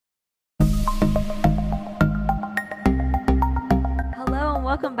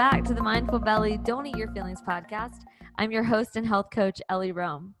welcome back to the Mindful Belly Don't Eat Your Feelings podcast. I'm your host and health coach, Ellie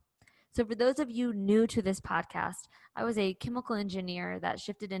Rome. So for those of you new to this podcast, I was a chemical engineer that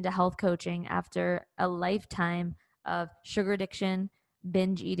shifted into health coaching after a lifetime of sugar addiction,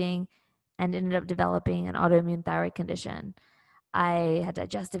 binge eating, and ended up developing an autoimmune thyroid condition. I had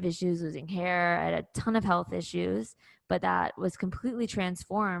digestive issues, losing hair, I had a ton of health issues, but that was completely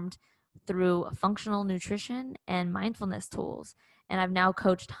transformed through functional nutrition and mindfulness tools. And I've now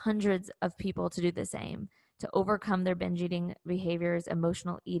coached hundreds of people to do the same, to overcome their binge eating behaviors,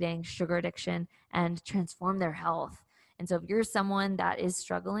 emotional eating, sugar addiction, and transform their health. And so if you're someone that is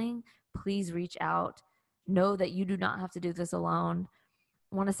struggling, please reach out. Know that you do not have to do this alone.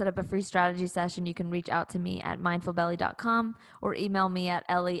 Want to set up a free strategy session, you can reach out to me at mindfulbelly.com or email me at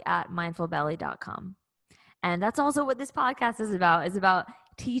ellie@mindfulbelly.com. And that's also what this podcast is about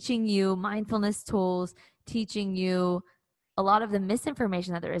teaching you mindfulness tools, teaching you a lot of the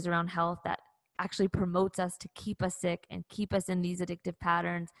misinformation that there is around health that actually promotes us to keep us sick and keep us in these addictive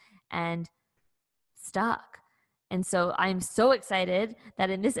patterns and stuck. And so I'm so excited that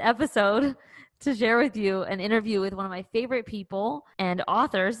in this episode to share with you an interview with one of my favorite people and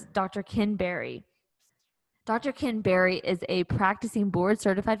authors, Dr. Ken Berry. Dr. Ken Berry is a practicing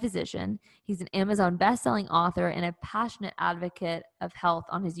board-certified physician. He's an Amazon best-selling author and a passionate advocate of health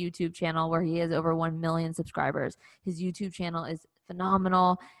on his YouTube channel, where he has over 1 million subscribers. His YouTube channel is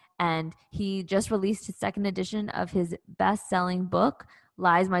phenomenal, and he just released his second edition of his best-selling book,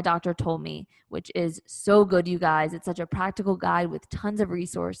 Lies My Doctor Told Me, which is so good, you guys. It's such a practical guide with tons of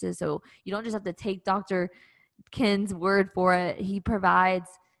resources, so you don't just have to take Dr. Ken's word for it. He provides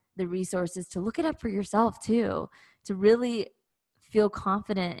the resources to look it up for yourself too, to really feel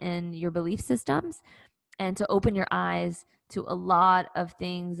confident in your belief systems and to open your eyes to a lot of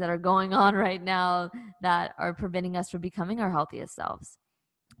things that are going on right now that are preventing us from becoming our healthiest selves.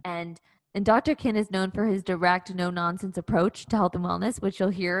 And Dr. Ken is known for his direct, no-nonsense approach to health and wellness, which you'll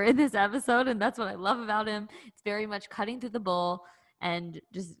hear in this episode, and that's what I love about him. It's very much cutting through the bull and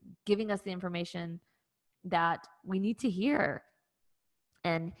just giving us the information that we need to hear.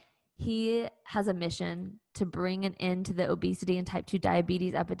 And he has a mission to bring an end to the obesity and type 2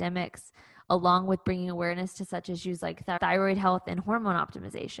 diabetes epidemics, along with bringing awareness to such issues like thyroid health and hormone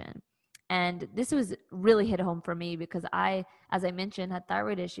optimization. And this was really hit home for me because I, as I mentioned, had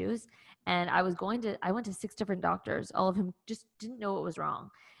thyroid issues, and I went to 6 different doctors, all of whom just didn't know what was wrong.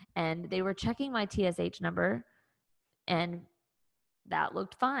 And they were checking my TSH number, and that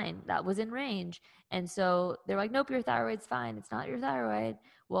looked fine. That was in range. And so they're like, nope, your thyroid's fine. It's not your thyroid.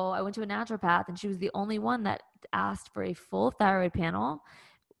 Well, I went to a naturopath, and she was the only one that asked for a full thyroid panel,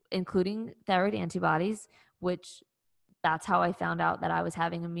 including thyroid antibodies, which that's how I found out that I was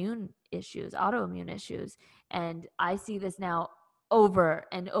having immune issues, autoimmune issues. And I see this now over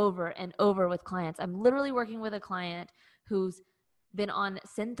and over and over with clients. I'm literally working with a client who's been on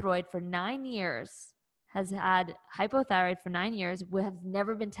Synthroid for 9 years, has had hypothyroid for 9 years, has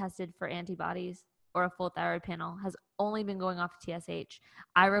never been tested for antibodies or a full thyroid panel, has only been going off TSH.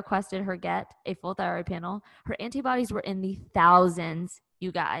 I requested her get a full thyroid panel. Her antibodies were in the thousands,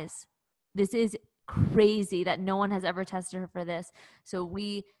 you guys. This is crazy that no one has ever tested her for this. So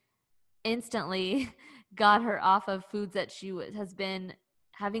we instantly got her off of foods that she has been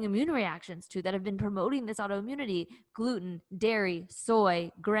having immune reactions to, that have been promoting this autoimmunity: gluten, dairy,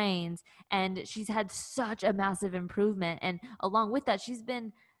 soy, grains. And she's had such a massive improvement. And along with that, she's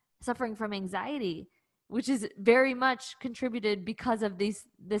been suffering from anxiety, which is very much contributed because of this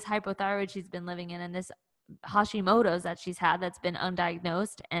hypothyroid she's been living in, and this Hashimoto's that she's had that's been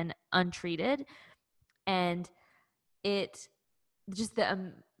undiagnosed and untreated. And it just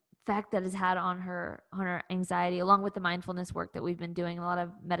the effect that has had on her anxiety, along with the mindfulness work that we've been doing, a lot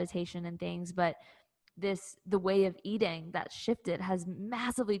of meditation and things. But the way of eating that shifted has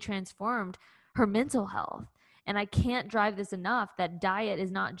massively transformed her mental health. And I can't drive this enough, that diet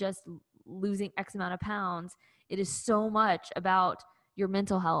is not just losing X amount of pounds. It is so much about your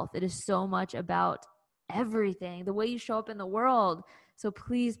mental health. It is so much about everything, the way you show up in the world. So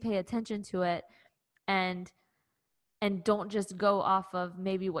please pay attention to it, and don't just go off of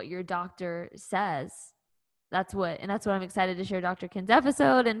maybe what your doctor says. That's what I'm excited to share Dr. Ken's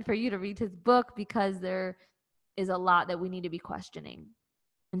episode, and for you to read his book, because there is a lot that we need to be questioning.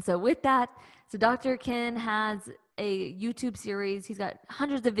 And so with that, so Dr. Ken has a YouTube series. He's got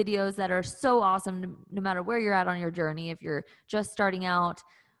hundreds of videos that are so awesome, no matter where you're at on your journey. If you're just starting out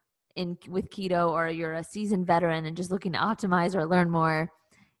with keto, or you're a seasoned veteran and just looking to optimize or learn more,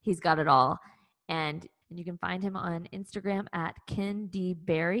 he's got it all. And you can find him on Instagram at Ken D.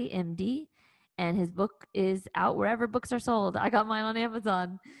 Berry, MD. and his book is out wherever books are sold. I got mine on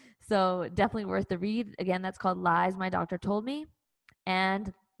Amazon. So definitely worth the read. Again, that's called Lies My Doctor Told Me.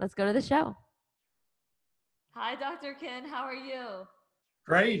 And let's go to the show. Hi, Dr. Ken. How are you?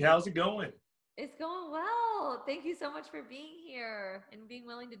 Great. How's it going? It's going well. Thank you so much for being here and being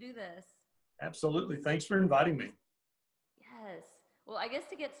willing to do this. Absolutely. Thanks for inviting me. Yes. Well, I guess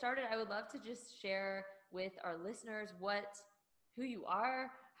to get started, I would love to just share with our listeners who you are,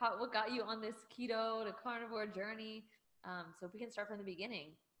 what got you on this keto to carnivore journey. So if we can start from the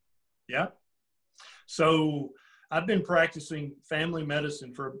beginning. Yeah. So I've been practicing family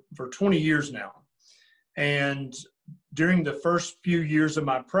medicine for 20 years now. And during the first few years of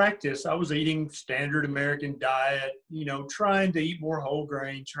my practice, I was eating standard American diet, trying to eat more whole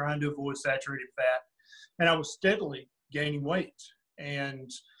grain, trying to avoid saturated fat. And I was steadily gaining weight.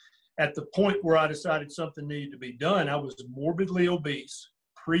 And at the point where I decided something needed to be done, I was morbidly obese,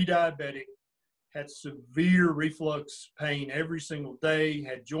 pre-diabetic, had severe reflux pain every single day,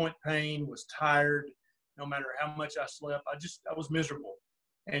 had joint pain, was tired, no matter how much I slept. I was miserable.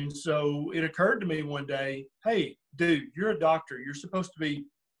 And so it occurred to me one day, hey, dude, you're a doctor. You're supposed to be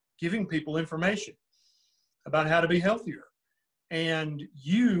giving people information about how to be healthier. And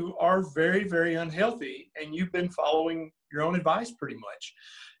you are very, very unhealthy, and you've been following your own advice pretty much.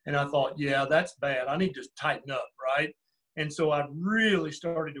 And I thought, yeah, that's bad. I need to tighten up, right? And so I really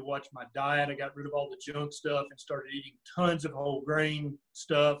started to watch my diet. I got rid of all the junk stuff and started eating tons of whole grain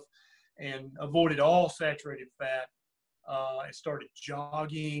stuff and avoided all saturated fat. I started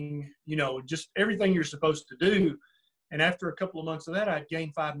jogging, just everything you're supposed to do. And after a couple of months of that, I'd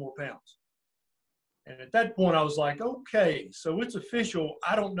gained 5 more pounds. And at that point, I was like, okay, so it's official.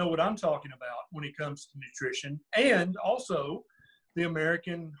 I don't know what I'm talking about when it comes to nutrition. And also, the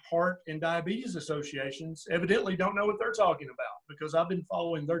American Heart and Diabetes Associations evidently don't know what they're talking about, because I've been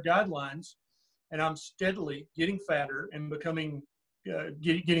following their guidelines, and I'm steadily getting fatter and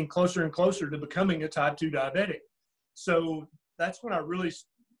getting closer and closer to becoming a type 2 diabetic. So that's when I really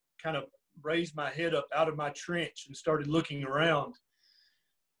kind of raised my head up out of my trench and started looking around.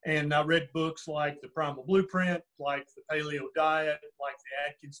 And I read books like The Primal Blueprint, like The Paleo Diet, like The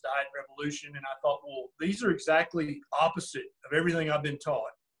Atkins Diet Revolution. And I thought, well, these are exactly opposite of everything I've been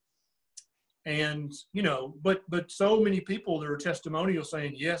taught. And, but so many people, there were testimonials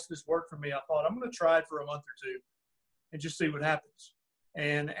saying, yes, this worked for me. I thought, I'm going to try it for a month or two and just see what happens.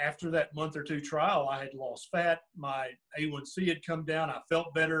 And after that month or two trial, I had lost fat. My A1C had come down. I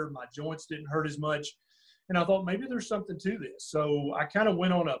felt better. My joints didn't hurt as much. And I thought maybe there's something to this. So I kind of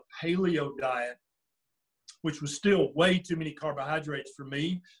went on a paleo diet, which was still way too many carbohydrates for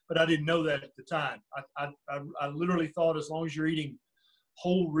me, but I didn't know that at the time. I literally thought as long as you're eating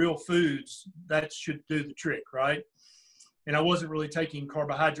whole, real foods, that should do the trick, right? And I wasn't really taking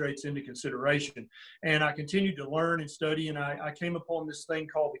carbohydrates into consideration. And I continued to learn and study, and I came upon this thing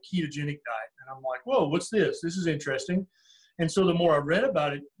called the ketogenic diet. And I'm like, whoa, what's this? This is interesting. And so the more I read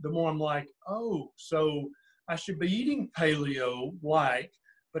about it, the more I'm like, oh, so I should be eating paleo-like,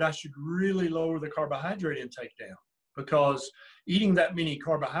 but I should really lower the carbohydrate intake down, because eating that many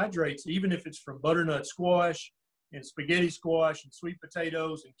carbohydrates, even if it's from butternut squash and spaghetti squash and sweet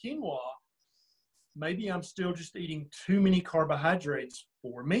potatoes and quinoa, maybe I'm still just eating too many carbohydrates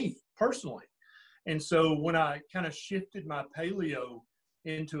for me personally. And so when I kind of shifted my paleo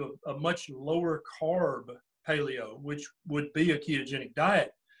into a much lower carb paleo, which would be a ketogenic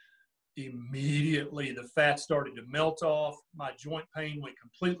diet, immediately the fat started to melt off. My joint pain went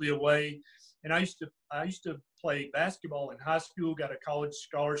completely away. And I used to play basketball in high school, got a college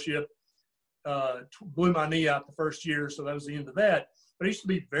scholarship, blew my knee out the first year, so that was the end of that. But I used to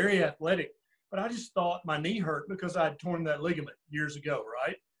be very athletic. But I just thought my knee hurt because I had torn that ligament years ago,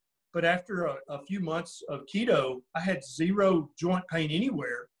 right? But after a few months of keto, I had zero joint pain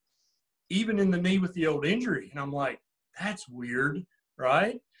anywhere, even in the knee with the old injury. And I'm like, that's weird,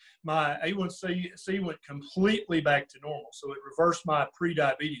 right? My A1C went completely back to normal. So it reversed my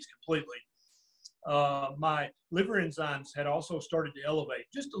pre-diabetes completely. My liver enzymes had also started to elevate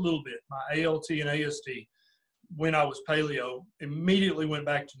just a little bit. My ALT and AST, when I was paleo, immediately went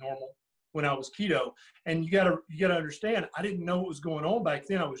back to normal when I was keto. And you gotta understand, I didn't know what was going on back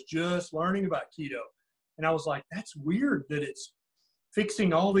then. I was just learning about keto. And I was like, that's weird that it's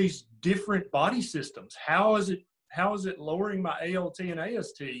fixing all these different body systems. How is it lowering my ALT and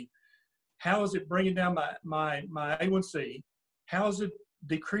AST? How is it bringing down my A1C? How is it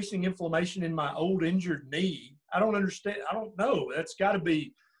decreasing inflammation in my old injured knee? I don't understand. I don't know. That's gotta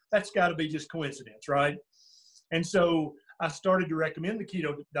be just coincidence, right? And so I started to recommend the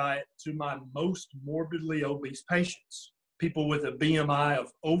keto diet to my most morbidly obese patients, people with a BMI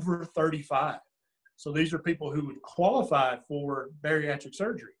of over 35. So these are people who would qualify for bariatric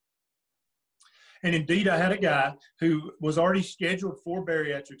surgery. And indeed, I had a guy who was already scheduled for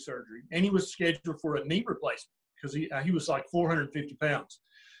bariatric surgery, and he was scheduled for a knee replacement because he was like 450 pounds.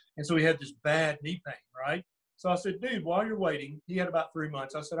 And so he had this bad knee pain, right? So I said, dude, while you're waiting, he had about 3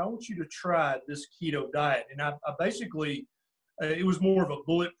 months. I said, I want you to try this keto diet. And I basically, it was more of a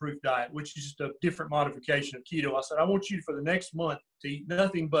bulletproof diet, which is just a different modification of keto. I said, I want you for the next month to eat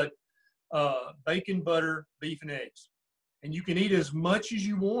nothing but bacon, butter, beef, and eggs. And you can eat as much as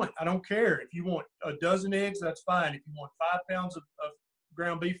you want. I don't care. If you want a dozen eggs, that's fine. If you want 5 pounds of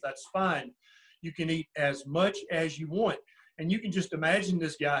ground beef, that's fine. You can eat as much as you want. And you can just imagine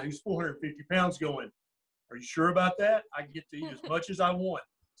this guy who's 450 pounds going, are you sure about that? I get to eat as much as I want.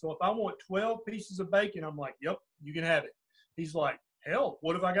 So if I want 12 pieces of bacon, I'm like, yep, you can have it. He's like, hell,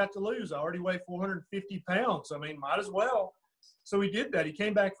 what have I got to lose? I already weigh 450 pounds. I mean, might as well. So he did that. He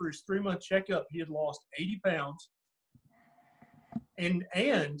came back for his 3-month checkup. He had lost 80 pounds. And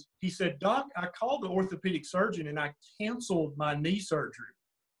he said, Doc, I called the orthopedic surgeon and I canceled my knee surgery.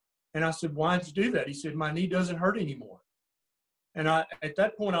 And I said, why'd you do that? He said, my knee doesn't hurt anymore. And at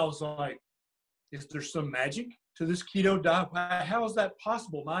that point, I was like, is there some magic to this keto diet? How is that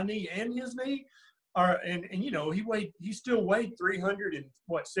possible? My knee and his knee are, and you know, he still weighed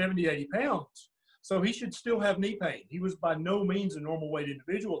 370, 80 pounds. So he should still have knee pain. He was by no means a normal weight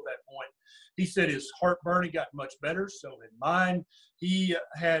individual at that point. He said his heartburn had gotten much better. So had mine. He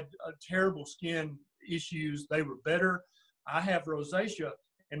had terrible skin issues. They were better. I have rosacea,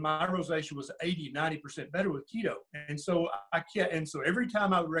 and my rosacea was 80, 90% better with keto. And so every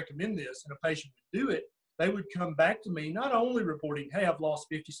time I would recommend this and a patient would do it, they would come back to me, not only reporting, hey, I've lost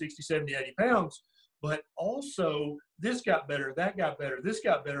 50, 60, 70, 80 pounds, but also this got better, that got better, this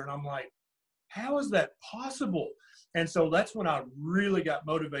got better. And I'm like, how is that possible? And so that's when I really got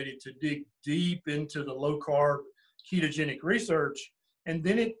motivated to dig deep into the low carb ketogenic research. And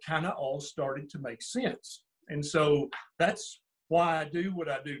then it kind of all started to make sense. And so that's why I do what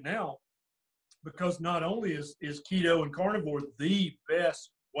I do now, because not only is keto and carnivore the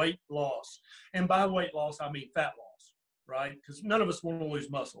best weight loss, and by weight loss, I mean fat loss, right? Because none of us want to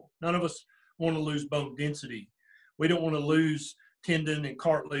lose muscle. None of us want to lose bone density. We don't want to lose tendon and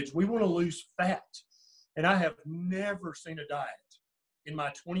cartilage. We want to lose fat. And I have never seen a diet in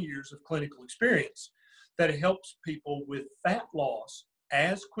my 20 years of clinical experience that helps people with fat loss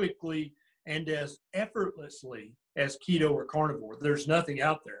as quickly and as effortlessly as keto or carnivore. There's nothing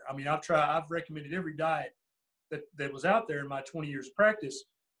out there. I mean, I've recommended every diet that was out there in my 20 years of practice.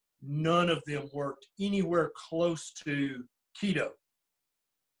 None of them worked anywhere close to keto.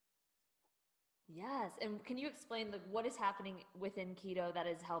 Yes. And can you explain what is happening within keto that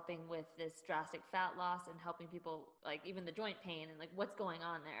is helping with this drastic fat loss and helping people, like even the joint pain, and like what's going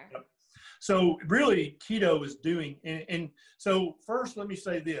on there? Yep. So really keto is doing, and so first let me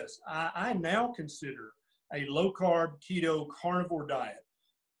say this, I now consider a low carb keto carnivore diet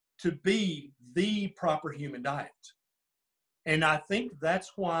to be the proper human diet. And I think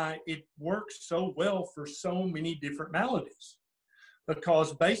that's why it works so well for so many different maladies.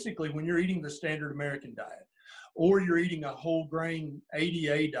 Because basically when you're eating the standard American diet, or you're eating a whole grain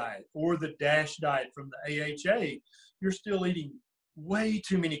ADA diet, or the DASH diet from the AHA, you're still eating way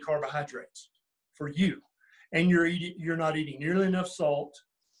too many carbohydrates for you. And you're not eating nearly enough salt,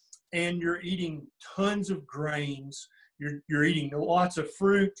 and you're eating tons of grains. You're eating lots of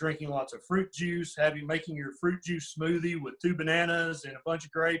fruit, drinking lots of fruit juice, making your fruit juice smoothie with 2 bananas and a bunch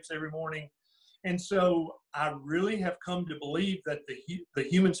of grapes every morning. And so I really have come to believe that the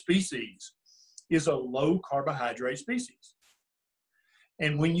human species is a low carbohydrate species.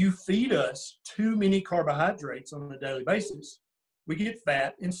 And when you feed us too many carbohydrates on a daily basis, we get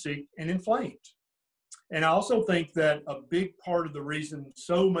fat and sick and inflamed. And I also think that a big part of the reason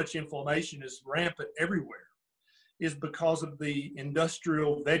so much inflammation is rampant everywhere is because of the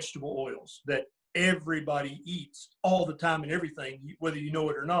industrial vegetable oils that everybody eats all the time and everything, whether you know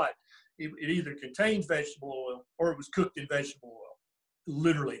it or not. It either contains vegetable oil or it was cooked in vegetable oil.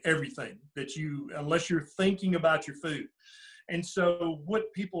 Literally everything unless you're thinking about your food. And so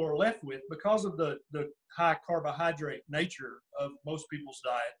what people are left with, because of the high carbohydrate nature of most people's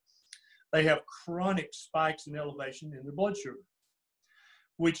diet, they have chronic spikes in elevation in their blood sugar,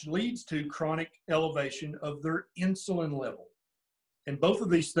 which leads to chronic elevation of their insulin level. And both of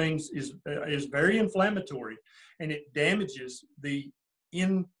these things is very inflammatory, and it damages the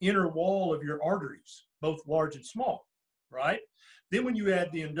inner wall of your arteries, both large and small, right? Then when you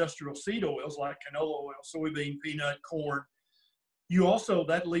add the industrial seed oils like canola oil, soybean, peanut, corn,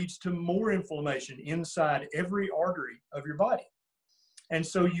 that leads to more inflammation inside every artery of your body. And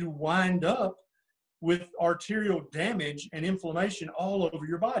so you wind up with arterial damage and inflammation all over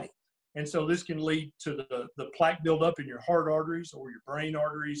your body. And so this can lead to the plaque buildup in your heart arteries or your brain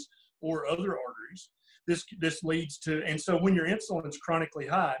arteries or other arteries. This leads to, and so when your insulin is chronically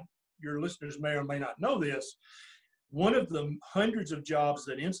high, your listeners may or may not know this, one of the hundreds of jobs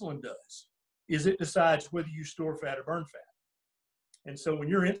that insulin does is it decides whether you store fat or burn fat. And so when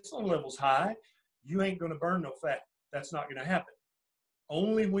your insulin level's high, you ain't going to burn no fat. That's not going to happen.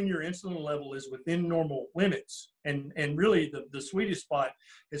 Only when your insulin level is within normal limits. And really the sweetest spot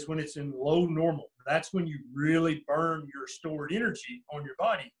is when it's in low normal. That's when you really burn your stored energy on your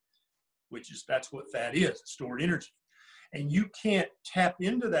body, that's what fat is, stored energy. And you can't tap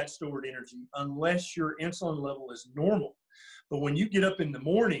into that stored energy unless your insulin level is normal. But when you get up in the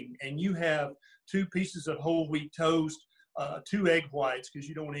morning and you have 2 pieces of whole wheat toast, 2 egg whites, because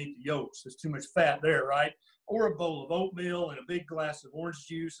you don't want to eat the yolks, there's too much fat there, right? Or a bowl of oatmeal and a big glass of orange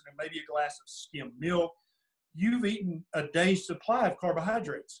juice and maybe a glass of skim milk, you've eaten a day's supply of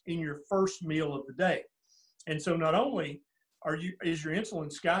carbohydrates in your first meal of the day. And so not only is your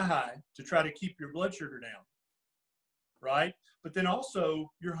insulin sky high to try to keep your blood sugar down, right? But then also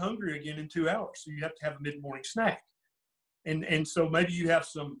you're hungry again in 2 hours. So you have to have a mid-morning snack. And so maybe you have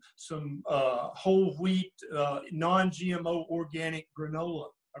some whole wheat, non-GMO organic granola,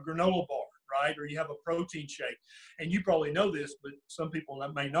 a granola bar, right? Or you have a protein shake. And you probably know this, but some people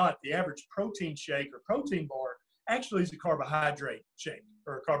may not. The average protein shake or protein bar actually is a carbohydrate shake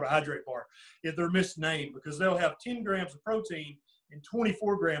or a carbohydrate bar. If they're misnamed, because they'll have 10 grams of protein and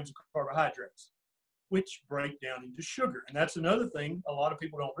 24 grams of carbohydrates, which break down into sugar. And that's another thing a lot of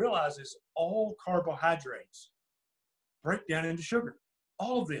people don't realize is all carbohydrates break down into sugar,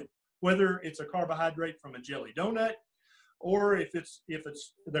 all of them, whether it's a carbohydrate from a jelly donut, or if it's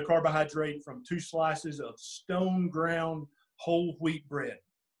the carbohydrate from 2 slices of stone ground whole wheat bread.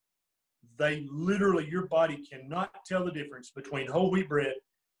 They literally, your body cannot tell the difference between whole wheat bread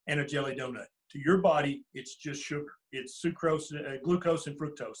and a jelly donut. To your body, it's just sugar. It's sucrose, glucose and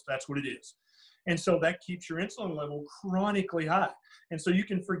fructose. That's what it is. And so that keeps your insulin level chronically high. And so you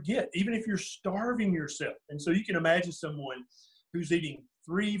can forget, even if you're starving yourself. And so you can imagine someone who's eating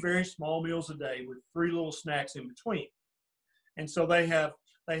 3 very small meals a day with 3 little snacks in between. And so they have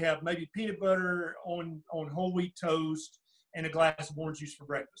maybe peanut butter on whole wheat toast and a glass of orange juice for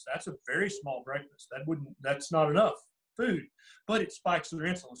breakfast. That's a very small breakfast. That's not enough food, but it spikes their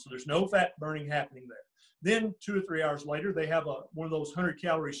insulin. So there's no fat burning happening there. Then 2 or 3 hours later, they have one of those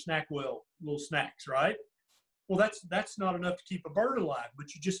 100-calorie SnackWell little snacks, right? Well, that's not enough to keep a bird alive,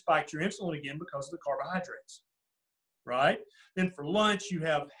 but you just spiked your insulin again because of the carbohydrates, right? Then for lunch, you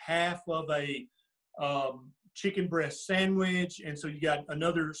have half of a chicken breast sandwich, and so you got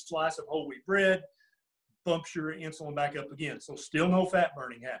another slice of whole wheat bread, bumps your insulin back up again. So still no fat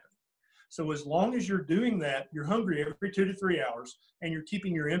burning happening. So as long as you're doing that, you're hungry every 2 to 3 hours, and you're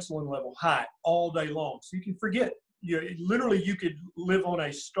keeping your insulin level high all day long. So you can forget. You could live on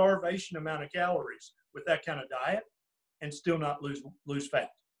a starvation amount of calories with that kind of diet and still not lose fat.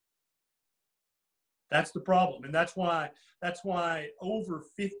 That's the problem. And that's why over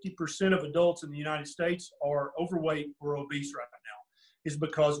 50% of adults in the United States are overweight or obese right now, is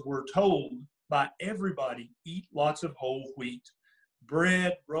because we're told by everybody, eat lots of whole wheat.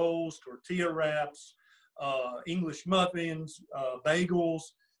 Bread, rolls, tortilla wraps, English muffins, bagels,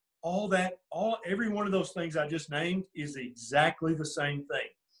 every one of those things I just named is exactly the same thing.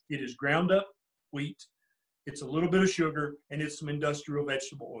 It is ground up wheat, it's a little bit of sugar, and it's some industrial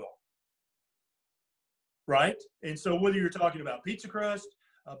vegetable oil, right? And so whether you're talking about pizza crust,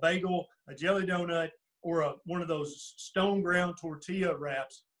 a bagel, a jelly donut, or one of those stone ground tortilla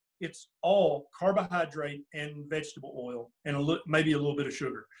wraps, it's all carbohydrate and vegetable oil and maybe a little bit of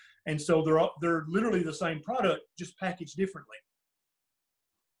sugar. And so they're literally the same product, just packaged differently.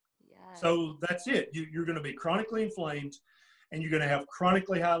 Yes. So that's it. You're going to be chronically inflamed, and you're going to have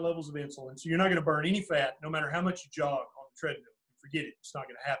chronically high levels of insulin. So you're not going to burn any fat, no matter how much you jog on the treadmill. Forget it. It's not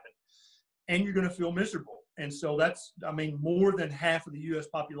going to happen. And you're going to feel miserable. And so more than half of the U.S.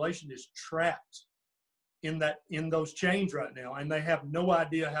 population is trapped in those chains right now, and they have no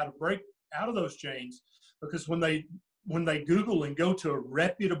idea how to break out of those chains, because when they Google and go to a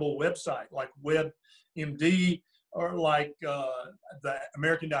reputable website like WebMD or like the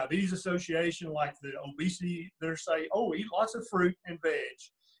American Diabetes Association, like the obesity, they say, oh, eat lots of fruit and veg,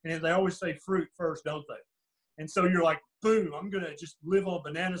 and they always say fruit first, don't they? And so you're like, boom, I'm going to just live on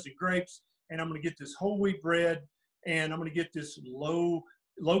bananas and grapes, and I'm going to get this whole wheat bread, and I'm going to get this low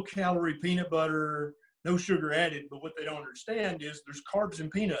calorie peanut butter, no sugar added. But what they don't understand is there's carbs in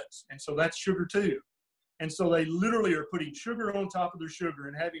peanuts. And so that's sugar too. And so they literally are putting sugar on top of their sugar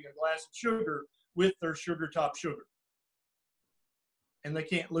and having a glass of sugar with their sugar top sugar. And they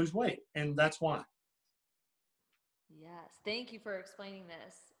can't lose weight. And that's why. Yes. Thank you for explaining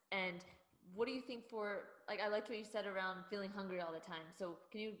this. And what do you think for, like, I liked what you said around feeling hungry all the time. So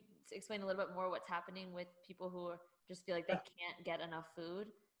can you explain a little bit more what's happening with people who just feel like they can't get enough food?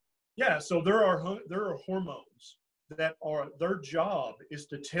 Yeah. So there are hormones that are, their job is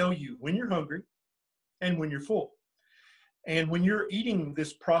to tell you when you're hungry and when you're full. And when you're eating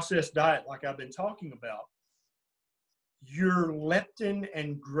this processed diet, like I've been talking about, your leptin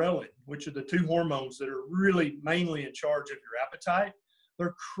and ghrelin, which are the two hormones that are really mainly in charge of your appetite,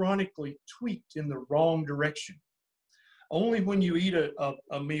 they're chronically tweaked in the wrong direction. Only when you eat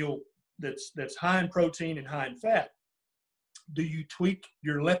a meal that's high in protein and high in fat do you tweak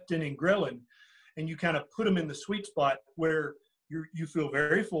your leptin and ghrelin, and you kind of put them in the sweet spot where you feel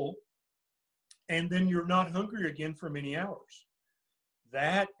very full, and then you're not hungry again for many hours.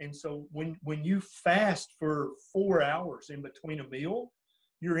 And so when you fast for 4 hours in between a meal,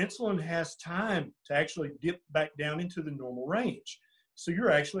 your insulin has time to actually dip back down into the normal range. So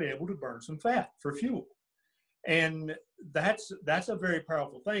you're actually able to burn some fat for fuel. And that's a very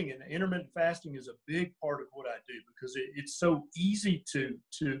powerful thing. And intermittent fasting is a big part of what I do, because it's so easy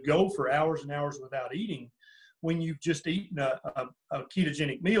to go for hours and hours without eating when you've just eaten a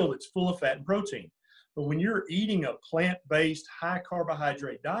ketogenic meal that's full of fat and protein. But when you're eating a plant-based,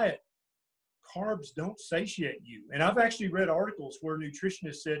 high-carbohydrate diet, carbs don't satiate you. And I've actually read articles where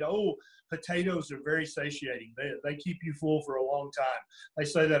nutritionists said, oh, potatoes are very satiating. They keep you full for a long time. They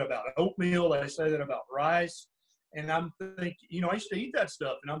say that about oatmeal. They say that about rice. And I'm thinking, I used to eat that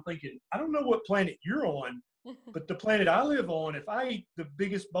stuff. And I'm thinking, I don't know what planet you're on, but the planet I live on, if I eat the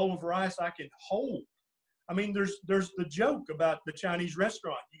biggest bowl of rice I can hold, I mean, there's the joke about the Chinese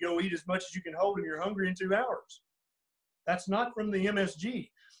restaurant. You go eat as much as you can hold and you're hungry in 2 hours. That's not from the MSG.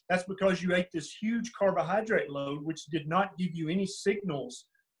 That's because you ate this huge carbohydrate load, which did not give you any signals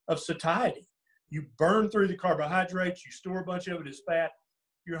of satiety. You burn through the carbohydrates, you store a bunch of it as fat,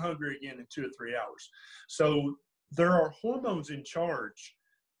 you're hungry again in 2 or 3 hours. So there are hormones in charge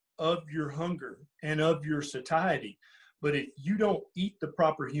of your hunger and of your satiety. But if you don't eat the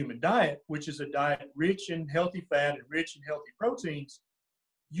proper human diet, which is a diet rich in healthy fat and rich in healthy proteins,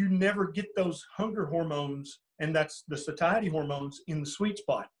 you never get those hunger hormones, and that's the satiety hormones, in the sweet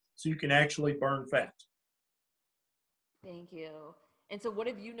spot, so you can actually burn fat. Thank you. And so what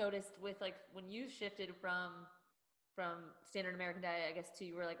have you noticed with, like, when you shifted from standard American diet, I guess, to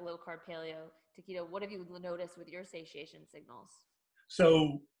you were like low carb paleo to keto, what have you noticed with your satiation signals?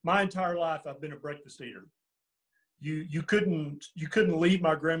 So my entire life I've been a breakfast eater. You couldn't leave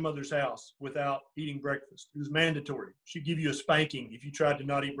my grandmother's house without eating breakfast. It was mandatory. She'd give you a spanking if you tried to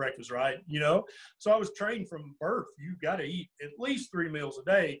not eat breakfast, right? So I was trained from birth. You got to eat at least 3 meals a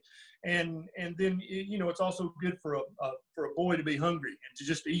day, and then it's also good for a boy to be hungry and to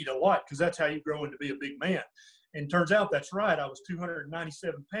just eat a lot, because that's how you grow into be a big man. And turns out that's right. I was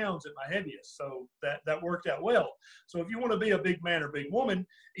 297 pounds at my heaviest. So that worked out well. So if you want to be a big man or big woman,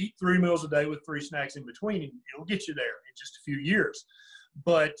 eat 3 meals a day with 3 snacks in between, and it'll get you there in just a few years.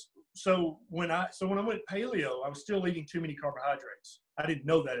 But so when I went paleo, I was still eating too many carbohydrates. I didn't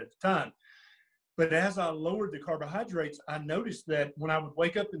know that at the time. But as I lowered the carbohydrates, I noticed that when I would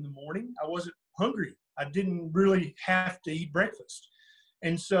wake up in the morning, I wasn't hungry. I didn't really have to eat breakfast.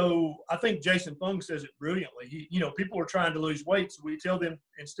 And so I think Jason Fung says it brilliantly. People are trying to lose weight, so we tell them,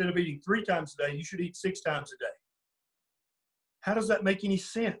 instead of eating 3 times a day, you should eat 6 times a day. How does that make any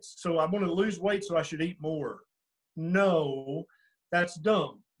sense? So I want to lose weight, so I should eat more. No, that's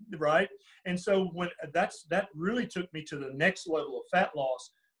dumb, right? And so that really took me to the next level of fat loss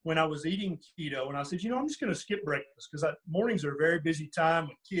when I was eating keto. And I said, I'm just going to skip breakfast, because mornings are a very busy time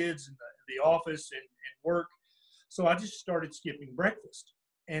with kids and the office and work. So I just started skipping breakfast.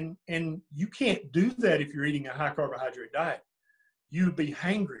 And you can't do that if you're eating a high carbohydrate diet. You'd be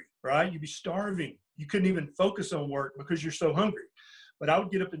hangry, right? You'd be starving. You couldn't even focus on work because you're so hungry. But I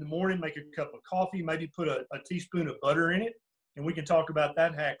would get up in the morning, make a cup of coffee, maybe put a teaspoon of butter in it, and we can talk about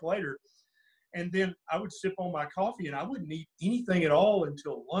that hack later. And then I would sip on my coffee, and I wouldn't eat anything at all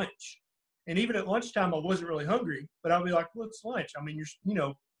until lunch. And even at lunchtime, I wasn't really hungry, but I'd be like, well, it's lunch. I mean,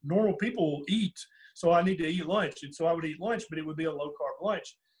 normal people eat, so I need to eat lunch. And so I would eat lunch, but it would be a low-carb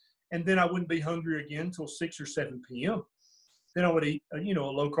lunch. And then I wouldn't be hungry again until 6 or 7 p.m. Then I would eat, a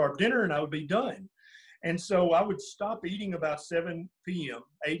low-carb dinner, and I would be done. And so I would stop eating about 7 p.m.,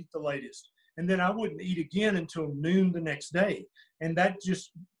 8 at the latest. And then I wouldn't eat again until noon the next day. And that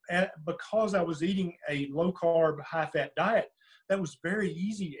just, because I was eating a low-carb, high-fat diet, that was very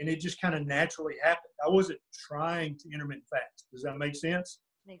easy, and it just kind of naturally happened. I wasn't trying to intermittent fast. Does that make sense?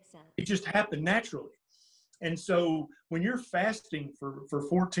 Makes sense. It just happened naturally. And so when you're fasting for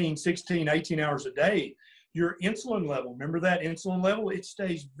 14, 16, 18 hours a day, your insulin level, remember that insulin level, it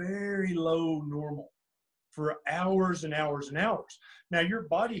stays very low normal for hours and hours and hours. Now, your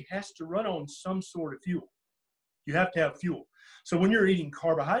body has to run on some sort of fuel. You have to have fuel. So when you're eating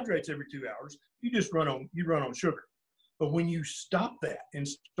carbohydrates every 2 hours, you run on sugar. But when you stop that and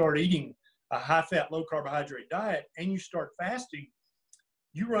start eating a high-fat, low-carbohydrate diet and you start fasting,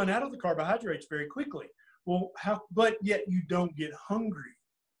 you run out of the carbohydrates very quickly. Well, but yet you don't get hungry.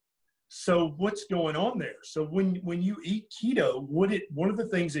 So what's going on there? So when you eat keto, one of the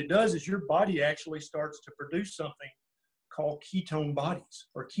things it does is your body actually starts to produce something called ketone bodies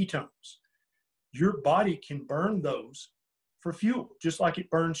or ketones. Your body can burn those for fuel, just like it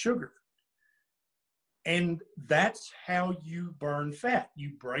burns sugar. And that's how you burn fat.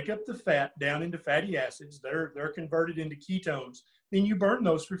 You break up the fat down into fatty acids. They're converted into ketones. Then you burn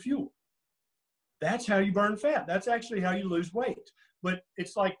those for fuel. That's how you burn fat. That's actually how you lose weight. But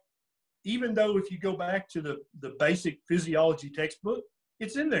it's like, even though if you go back to the basic physiology textbook,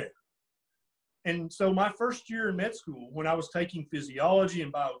 it's in there. And so my first year in med school, when I was taking physiology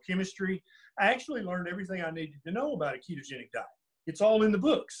and biochemistry, I actually learned everything I needed to know about a ketogenic diet. It's all in the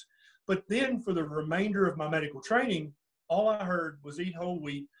books. But then for the remainder of my medical training, all I heard was eat whole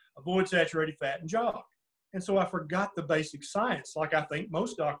wheat, avoid saturated fat, and jog. And so I forgot the basic science, like I think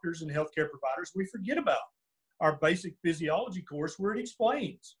most doctors and healthcare providers, we forget about our basic physiology course where it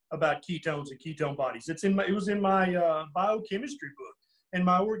explains about ketones and ketone bodies. It was in my biochemistry book and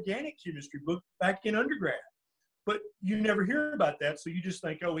my organic chemistry book back in undergrad. But you never hear about that, so you just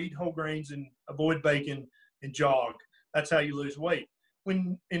think, oh, eat whole grains and avoid bacon and jog. That's how you lose weight.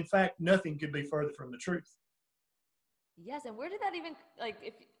 When, in fact, nothing could be further from the truth. Yes, and where did that even, I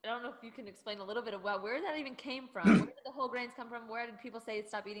don't know if you can explain a little bit about where that even came from. Where did the whole grains come from? Where did people say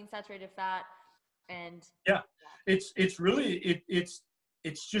stop eating saturated fat? And yeah, it's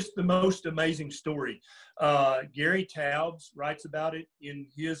just the most amazing story. Gary Taubes writes about it in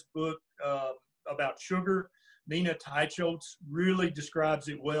his book about sugar. Nina Teicholz really describes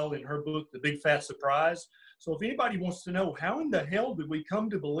it well in her book, The Big Fat Surprise. So if anybody wants to know how in the hell did we come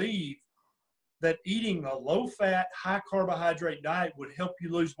to believe that eating a low-fat, high-carbohydrate diet would help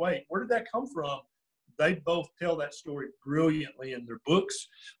you lose weight, where did that come from? They both tell that story brilliantly in their books.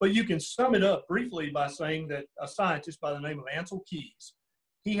 But you can sum it up briefly by saying that a scientist by the name of Ancel Keys,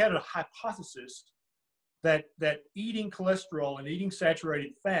 he had a hypothesis that eating cholesterol and eating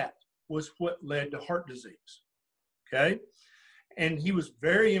saturated fat was what led to heart disease. Okay? And he was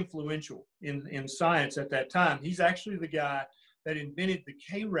very influential in science at that time. He's actually the guy that invented the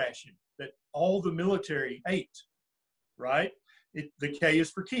K ration that all the military ate, right? The K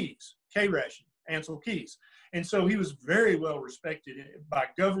is for Keys, K ration, Ancel Keys. And so he was very well respected by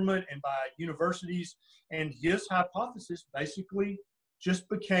government and by universities. And his hypothesis basically just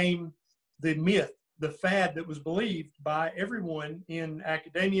became the myth, the fad that was believed by everyone in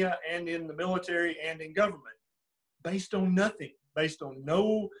academia and in the military and in government, based on nothing, based on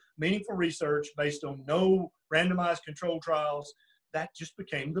no meaningful research, based on no randomized controlled trials. That just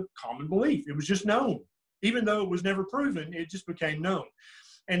became the common belief. It was just known. Even though it was never proven, it just became known.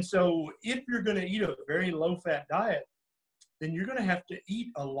 And so if you're going to eat a very low-fat diet, then you're going to have to eat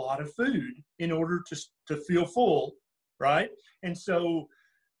a lot of food in order to feel full, right? And so,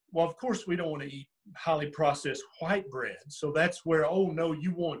 well, of course, we don't want to eat highly processed white bread. So that's where, oh, no,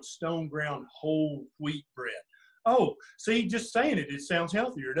 you want stone ground whole wheat bread. Oh, see, just saying it sounds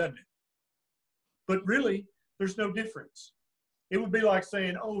healthier, doesn't it? But really, there's no difference. It would be like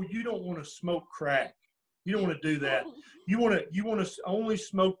saying, oh, you don't want to smoke crack. You don't want to do that. You want to only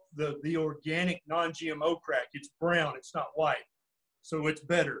smoke the organic non-GMO crack. It's brown. It's not white. So it's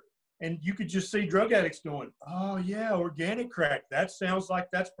better. And you could just see drug addicts going, oh, yeah, organic crack. That sounds like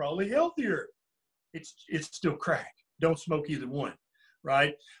that's probably healthier. It's still crack. Don't smoke either one,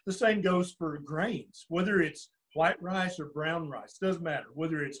 right? The same goes for grains, whether it's white rice or brown rice. Doesn't matter.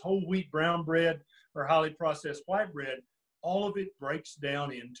 Whether it's whole wheat brown bread or highly processed white bread, all of it breaks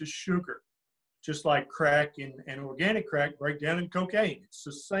down into sugar, just like crack and organic crack break down in cocaine. It's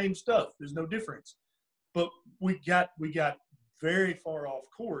the same stuff. There's no difference. But we got very far off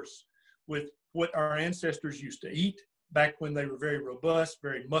course with what our ancestors used to eat back when they were very robust,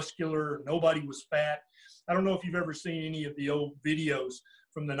 very muscular. Nobody was fat. I don't know if you've ever seen any of the old videos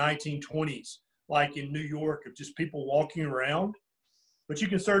from the 1920s, like in New York, of just people walking around. But you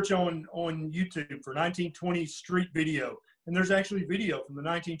can search on YouTube for 1920s street video, And there's actually video from the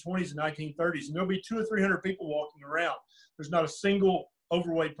 1920s and 1930s, and there'll be 200 or 300 people walking around. There's not a single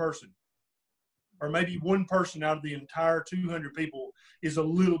overweight person, or maybe one person out of the entire 200 people is a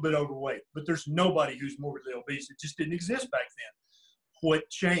little bit overweight, but there's nobody who's morbidly obese. It just didn't exist back then. What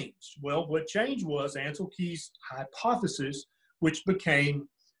changed? Well, what changed was Ancel Keys' hypothesis, which became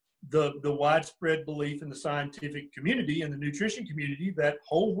the widespread belief in the scientific community and the nutrition community that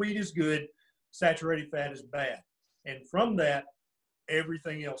whole wheat is good, saturated fat is bad. And from that,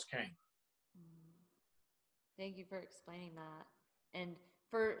 everything else came. Thank you for explaining that. And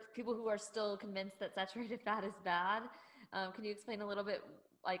for people who are still convinced that saturated fat is bad, can you explain a little bit?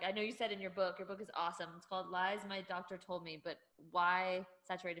 Like, I know you said in your book is awesome. It's called Lies My Doctor Told Me, but why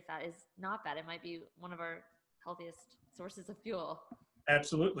saturated fat is not bad? It might be one of our healthiest sources of fuel.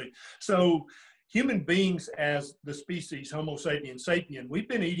 Absolutely. So human beings as the species Homo sapiens sapien, we've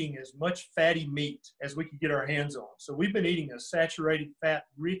been eating as much fatty meat as we could get our hands on. So we've been eating a saturated fat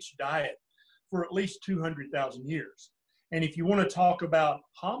rich diet for at least 200,000 years. And if you want to talk about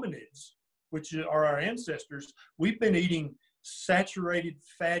hominids, which are our ancestors, we've been eating saturated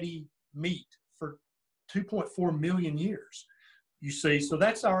fatty meat for 2.4 million years. You see, so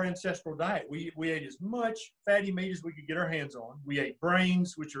that's our ancestral diet. We ate as much fatty meat as we could get our hands on. We ate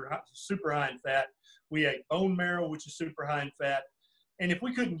brains, which are super high in fat. We ate bone marrow, which is super high in fat. And if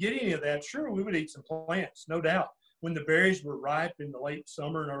we couldn't get any of that, sure, we would eat some plants, no doubt. When the berries were ripe in the late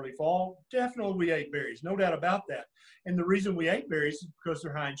summer and early fall, definitely we ate berries, no doubt about that. And the reason we ate berries is because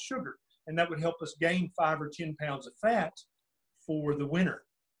they're high in sugar, and that would help us gain 5 or 10 pounds of fat for the winter,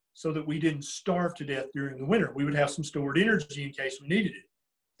 so that we didn't starve to death during the winter. We would have some stored energy in case we needed it.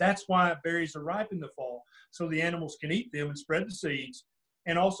 That's why berries are ripe in the fall, so the animals can eat them and spread the seeds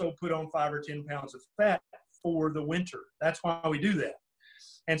and also put on 5 or 10 pounds of fat for the winter. That's why we do that.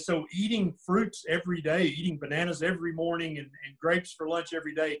 And so eating fruits every day, eating bananas every morning and grapes for lunch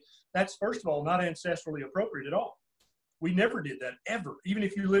every day, that's, first of all, not ancestrally appropriate at all. We never did that, ever. Even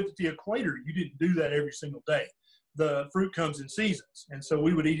if you lived at the equator, you didn't do that every single day. The fruit comes in seasons, and so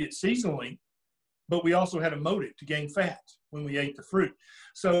we would eat it seasonally, but we also had a motive to gain fat when we ate the fruit.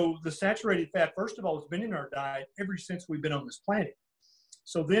 So the saturated fat, first of all, has been in our diet ever since we've been on this planet.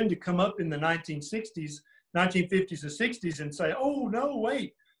 So then to come up in the 1950s and 60s and say, oh, no,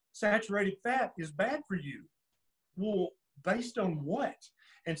 wait, saturated fat is bad for you. Well, based on what?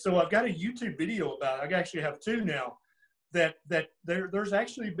 And so I've got a YouTube video about it. I actually have two now. That there's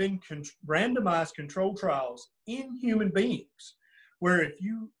actually been randomized control trials in human beings, where if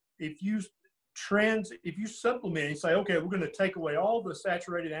you supplement and say, okay, we're going to take away all the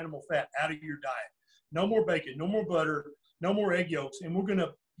saturated animal fat out of your diet, no more bacon, no more butter, no more egg yolks, and we're going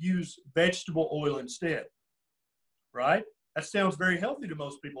to use vegetable oil instead, right? That sounds very healthy to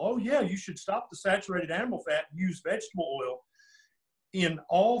most people. Oh yeah, you should stop the saturated animal fat and use vegetable oil. In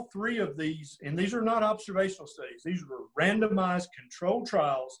all three of these, and these are not observational studies, these were randomized controlled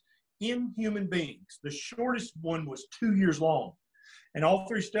trials in human beings. The shortest one was 2 years long, and all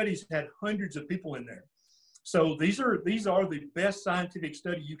three studies had hundreds of people in there. So these are the best scientific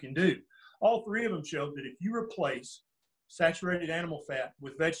study you can do. All three of them showed that if you replace saturated animal fat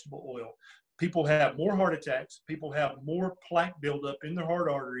with vegetable oil, people have more heart attacks, people have more plaque buildup in their heart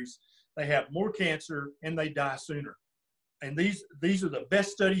arteries, they have more cancer, and they die sooner. And these are the best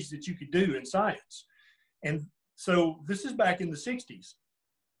studies that you could do in science. And so this is back in the 60s.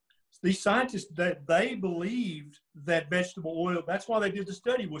 These scientists, that they believed that vegetable oil, that's why they did the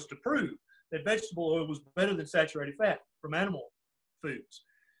study, was to prove that vegetable oil was better than saturated fat from animal foods.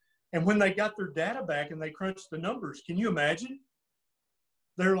 And when they got their data back and they crunched the numbers, can you imagine?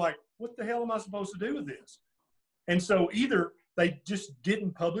 They're like, what the hell am I supposed to do with this? And so either they just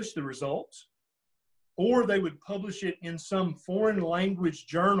didn't publish the results, or they would publish it in some foreign language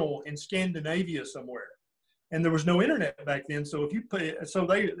journal in Scandinavia somewhere. And there was no internet back then. So if you put, so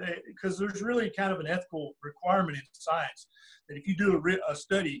because there's really kind of an ethical requirement in science that if you do a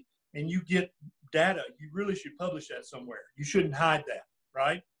study and you get data, you really should publish that somewhere. You shouldn't hide that,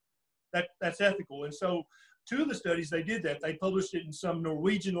 right? That's ethical. And so two of the studies, they did that. They published it in some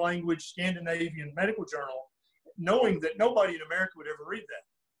Norwegian language, Scandinavian medical journal, knowing that nobody in America would ever read that.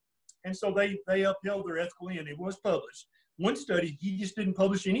 And so they upheld their ethical end. It was published. One study, he just didn't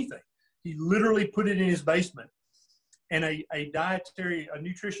publish anything. He literally put it in his basement. And a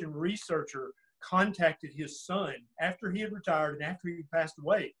nutrition researcher contacted his son after he had retired and after he passed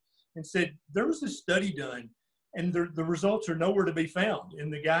away and said, there was this study done and the results are nowhere to be found.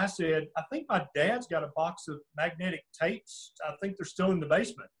 And the guy said, I think my dad's got a box of magnetic tapes. I think they're still in the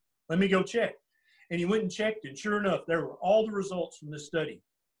basement. Let me go check. And he went and checked, and sure enough, there were all the results from this study.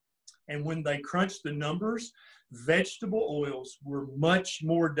 And when they crunched the numbers, vegetable oils were much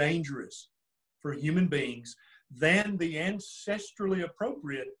more dangerous for human beings than the ancestrally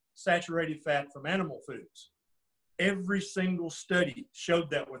appropriate saturated fat from animal foods. Every single study showed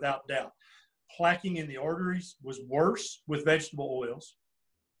that without doubt. Plaquing in the arteries was worse with vegetable oils.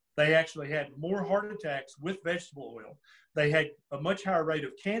 They actually had more heart attacks with vegetable oil. They had a much higher rate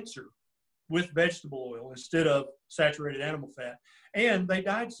of cancer with vegetable oil instead of saturated animal fat. And they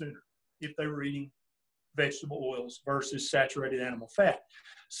died sooner if they were eating vegetable oils versus saturated animal fat.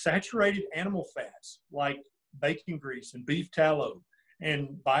 Saturated animal fats like bacon grease and beef tallow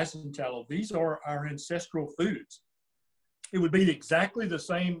and bison tallow, these are our ancestral foods. It would be exactly the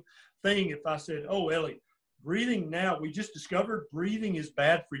same thing if I said, oh, Ellie, breathing now, we just discovered breathing is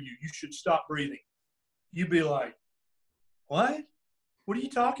bad for you. You should stop breathing. You'd be like, what? What are you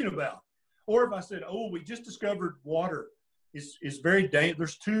talking about? Or if I said, oh, we just discovered water is very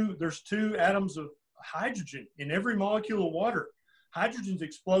dangerous. There's two atoms of hydrogen in every molecule of water. Hydrogen's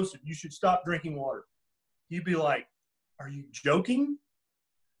explosive. You should stop drinking water. You'd be like, are you joking?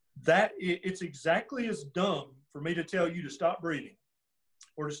 It's exactly as dumb for me to tell you to stop breathing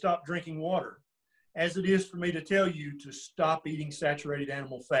or to stop drinking water as it is for me to tell you to stop eating saturated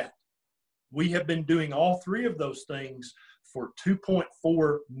animal fat. We have been doing all three of those things for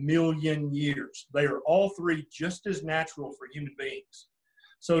 2.4 million years. They are all three just as natural for human beings.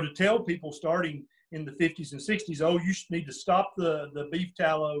 So to tell people starting in the 50s and 60s, oh, you need to stop the beef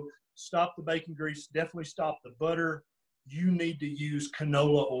tallow, stop the bacon grease, definitely stop the butter. You need to use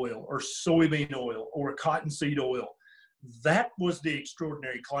canola oil or soybean oil or cottonseed oil. That was the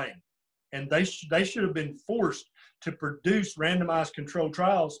extraordinary claim. And they should have been forced to produce randomized controlled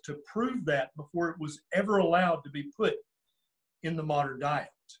trials to prove that before it was ever allowed to be put in the modern diet.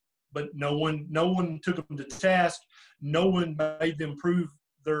 But no one took them to task. No one made them prove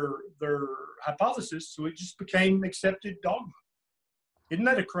their hypothesis. So it just became accepted dogma. Isn't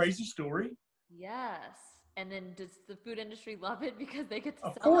that a crazy story? Yes. And then does the food industry love it because they get to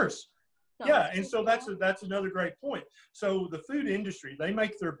Of sell course. it? Yeah, and so that's another great point. So the food industry, they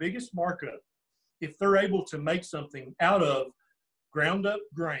make their biggest markup if they're able to make something out of ground up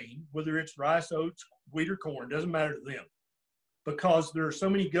grain, whether it's rice, oats, wheat, or corn, doesn't matter to them. Because there are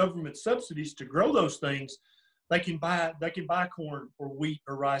so many government subsidies to grow those things, they can buy corn or wheat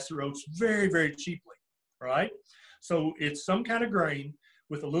or rice or oats very, very cheaply, right? So it's some kind of grain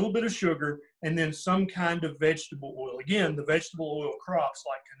with a little bit of sugar and then some kind of vegetable oil. Again, the vegetable oil crops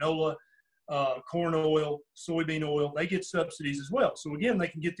like canola, corn oil, soybean oil, they get subsidies as well. So again, they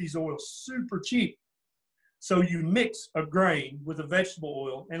can get these oils super cheap. So you mix a grain with a vegetable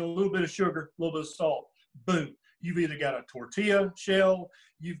oil and a little bit of sugar, a little bit of salt, boom. You've either got a tortilla shell,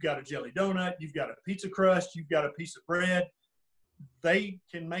 you've got a jelly donut, you've got a pizza crust, you've got a piece of bread. They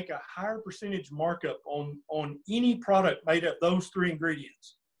can make a higher percentage markup on any product made of those three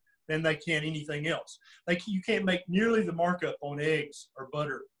ingredients than they can anything else. You can't make nearly the markup on eggs or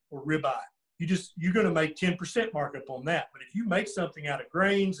butter or ribeye. You're going to make 10% markup on that. But if you make something out of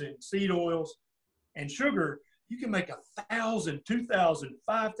grains and seed oils and sugar, you can make 1,000, 2,000,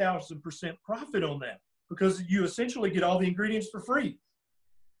 5,000% profit on that because you essentially get all the ingredients for free.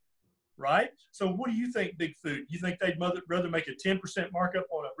 Right? So what do you think, Big Food? You think they'd rather make a 10% markup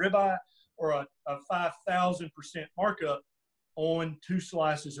on a ribeye or a 5,000% markup on 2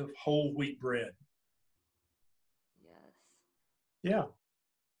 slices of whole wheat bread? Yes. Yeah.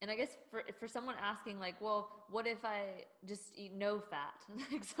 And I guess for someone asking like, well, what if I just eat no fat?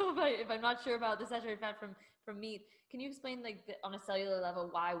 Like, so if I'm not sure about the saturated fat from meat, can you explain like on a cellular level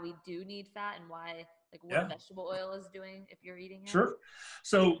why we do need fat and why like what vegetable oil is doing if you're eating it? Sure.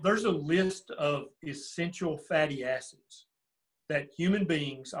 So there's a list of essential fatty acids that human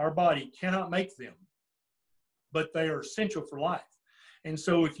beings, our body cannot make them, but they are essential for life. And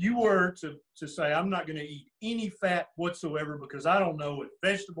so if you were to say, I'm not going to eat any fat whatsoever because I don't know if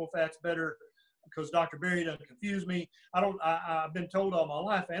vegetable fat's better, because Dr. Berry doesn't confuse me. I've been told all my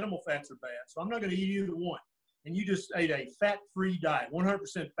life animal fats are bad, so I'm not going to eat either one. And you just ate a fat-free diet,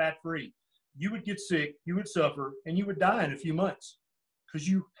 100% fat-free. You would get sick, you would suffer, and you would die in a few months because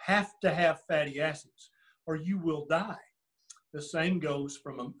you have to have fatty acids or you will die. The same goes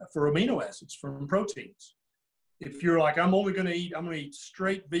for amino acids from proteins. If you're like, I'm going to eat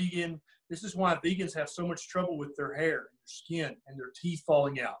straight vegan. This is why vegans have so much trouble with their hair and their skin and their teeth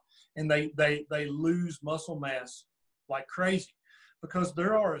falling out. And they lose muscle mass like crazy because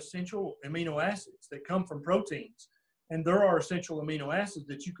there are essential amino acids that come from proteins. And there are essential amino acids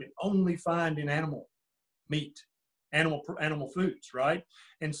that you can only find in animal meat, animal foods, right?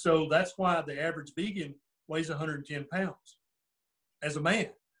 And so that's why the average vegan weighs 110 pounds as a man.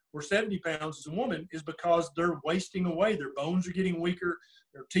 or 70 pounds as a woman is because they're wasting away. Their bones are getting weaker.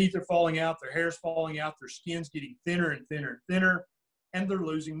 Their teeth are falling out. Their hair's falling out. Their skin's getting thinner and thinner and thinner, and they're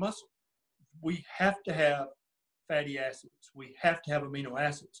losing muscle. We have to have fatty acids. We have to have amino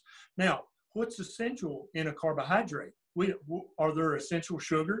acids. Now, what's essential in a carbohydrate? Are there essential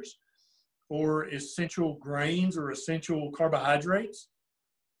sugars or essential grains or essential carbohydrates?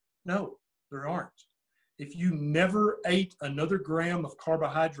 No, there aren't. If you never ate another gram of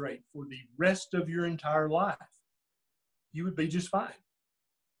carbohydrate for the rest of your entire life, you would be just fine.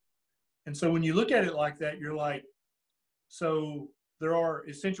 And so when you look at it like that, you're like, so there are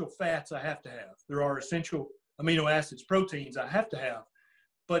essential fats I have to have. There are essential amino acids, proteins I have to have,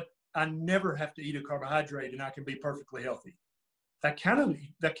 but I never have to eat a carbohydrate and I can be perfectly healthy. That kind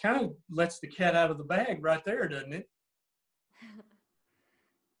of lets the cat out of the bag right there, doesn't it?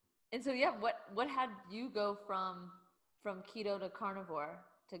 And so, yeah, what had you go from keto to carnivore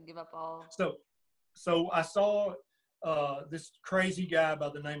to give up all? So I saw this crazy guy by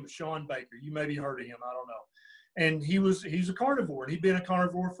the name of Shawn Baker. You maybe heard of him. I don't know. And he's a carnivore. And he'd been a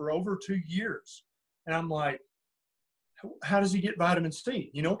carnivore for over 2 years. And I'm like, how does he get vitamin C?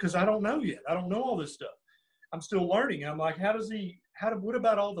 You know, because I don't know yet. I don't know all this stuff. I'm still learning. I'm like, what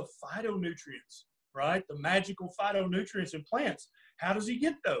about all the phytonutrients, right? The magical phytonutrients in plants. How does he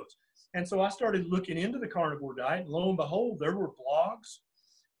get those? And so I started looking into the carnivore diet. And lo and behold, there were blogs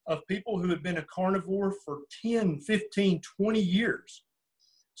of people who had been a carnivore for 10, 15, 20 years.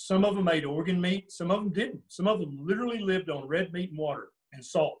 Some of them ate organ meat. Some of them didn't. Some of them literally lived on red meat and water and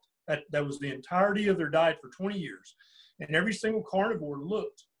salt. That was the entirety of their diet for 20 years. And every single carnivore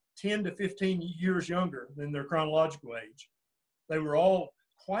looked 10 to 15 years younger than their chronological age. They were all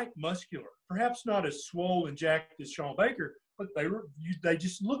quite muscular, perhaps not as swole and jacked as Shawn Baker, but they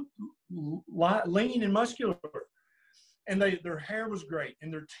just looked lean and muscular. And their hair was great,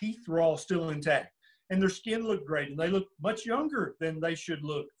 and their teeth were all still intact, and their skin looked great, and they looked much younger than they should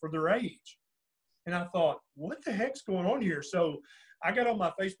look for their age. And I thought, what the heck's going on here? So I got on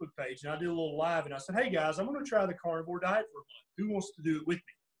my Facebook page, and I did a little live, and I said, hey, guys, I'm going to try the carnivore diet for a month. Who wants to do it with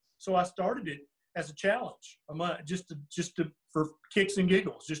me? So I started it as a challenge, a month, just for kicks and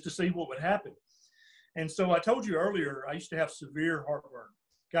giggles, just to see what would happen. And so I told you earlier, I used to have severe heartburn,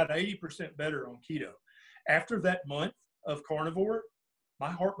 got 80% better on keto. After that month of carnivore, my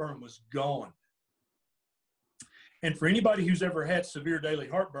heartburn was gone. And for anybody who's ever had severe daily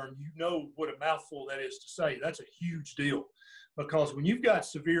heartburn, you know what a mouthful that is to say. That's a huge deal, because when you've got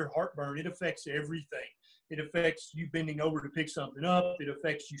severe heartburn, it affects everything. It affects you bending over to pick something up. It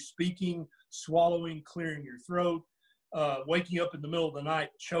affects you speaking, swallowing, clearing your throat, waking up in the middle of the night,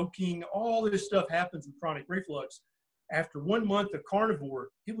 choking. All this stuff happens with chronic reflux. After 1 month of carnivore,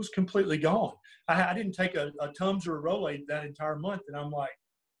 it was completely gone. I didn't take a Tums or a Rolaids that entire month, and I'm like,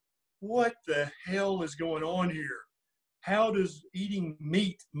 what the hell is going on here? How does eating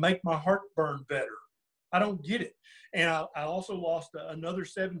meat make my heartburn better? I don't get it. And I also lost another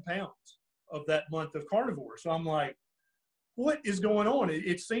 7 pounds of that month of carnivore. So I'm like, what is going on?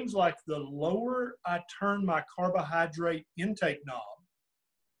 It seems like the lower I turn my carbohydrate intake knob,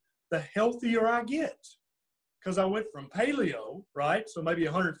 the healthier I get. Because I went from paleo, right, so maybe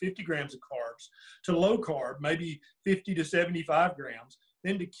 150 grams of carbs, to low carb, maybe 50 to 75 grams,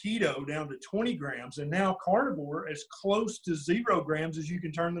 then to keto down to 20 grams, and now carnivore as close to 0 grams as you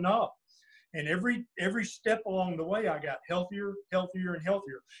can turn the knob. And every step along the way, I got healthier, healthier, and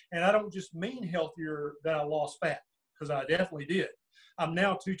healthier. And I don't just mean healthier that I lost fat, because I definitely did. I'm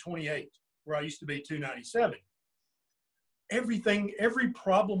now 228, where I used to be 297. Every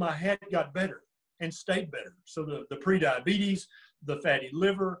problem I had got better and stayed better. So the pre-diabetes, the fatty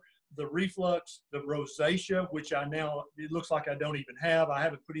liver, the reflux, the rosacea, which it looks like I don't even have. I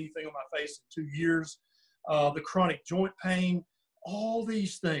haven't put anything on my face in 2 years. The chronic joint pain, all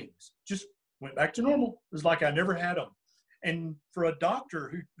these things just went back to normal. It was like I never had them. And for a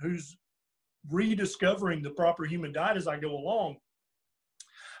doctor who's rediscovering the proper human diet as I go along,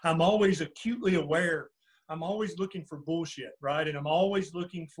 I'm always acutely aware. I'm always looking for bullshit, right? And I'm always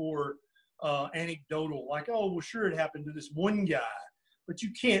looking for anecdotal, like, oh, well, sure, it happened to this one guy. But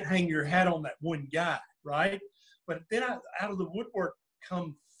you can't hang your hat on that one guy, right? But then out of the woodwork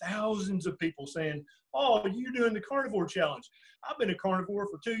come thousands of people saying, oh, you're doing the carnivore challenge. I've been a carnivore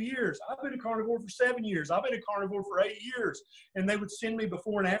for 2 years. I've been a carnivore for 7 years. I've been a carnivore for 8 years. And they would send me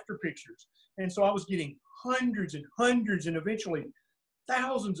before and after pictures. And so I was getting hundreds and hundreds and eventually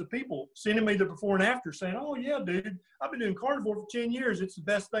thousands of people sending me the before and after saying, oh, yeah, dude, I've been doing carnivore for 10 years. It's the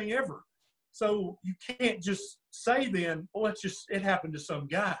best thing ever. So you can't just say then, well, it happened to some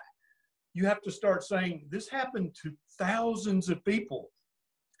guy. You have to start saying, this happened to thousands of people.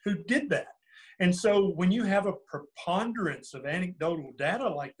 who did that. And so when you have a preponderance of anecdotal data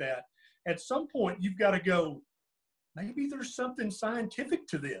like that, at some point you've got to go, maybe there's something scientific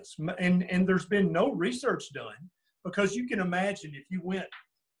to this. And there's been no research done, because you can imagine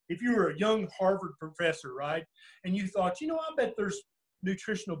if you were a young Harvard professor, right? And you thought, I bet there's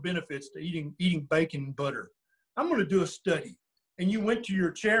nutritional benefits to eating bacon and butter. I'm going to do a study. And you went to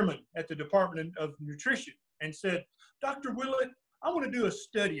your chairman at the Department of Nutrition and said, Dr. Willett, I want to do a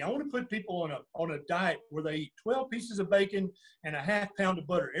study. I want to put people on a diet where they eat 12 pieces of bacon and a half pound of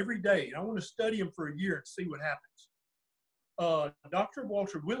butter every day. And I want to study them for a year and see what happens. Dr.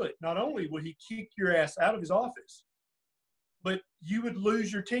 Walter Willett, not only would he kick your ass out of his office, but you would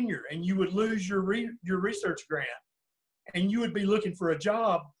lose your tenure and you would lose your research grant, and you would be looking for a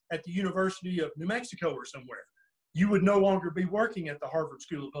job at the University of New Mexico or somewhere. You would no longer be working at the Harvard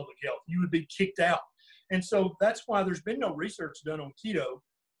School of Public Health. You would be kicked out. And so that's why there's been no research done on keto,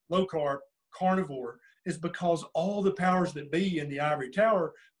 low carb, carnivore, is because all the powers that be in the ivory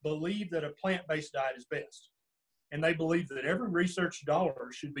tower believe that a plant-based diet is best. And they believe that every research dollar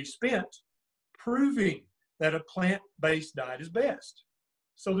should be spent proving that a plant-based diet is best.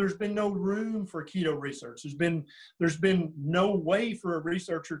 So there's been no room for keto research. There's been no way for a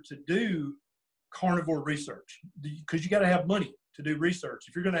researcher to do carnivore research, because you got to have money to do research.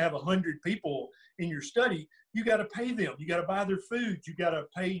 If you're going to have 100 people in your study, you got to pay them. You got to buy their food. You got to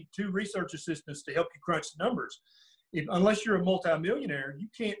pay 2 research assistants to help you crunch the numbers. Unless you're a multimillionaire, you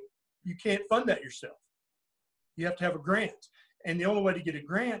can't fund that yourself. You have to have a grant. And the only way to get a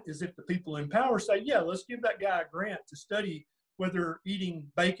grant is if the people in power say, yeah, let's give that guy a grant to study whether eating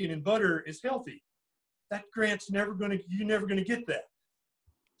bacon and butter is healthy. That grant's you're never going to get that.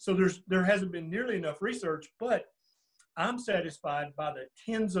 So there hasn't been nearly enough research, but I'm satisfied by the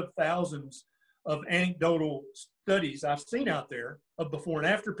tens of thousands of anecdotal studies I've seen out there of before and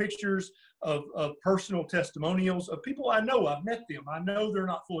after pictures, of personal testimonials of people I know. I've met them. I know they're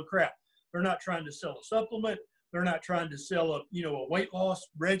not full of crap. They're not trying to sell a supplement. They're not trying to sell a weight loss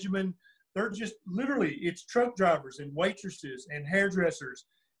regimen. They're just literally, it's truck drivers and waitresses and hairdressers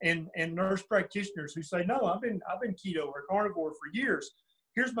and nurse practitioners who say, no, I've been keto or carnivore for years.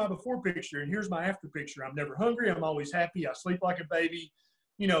 Here's my before picture and here's my after picture. I'm never hungry. I'm always happy. I sleep like a baby.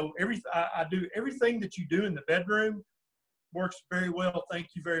 I do everything that you do in the bedroom works very well. Thank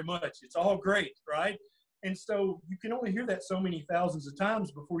you very much. It's all great, right? And so you can only hear that so many thousands of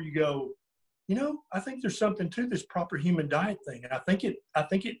times before you go, I think there's something to this proper human diet thing. And I think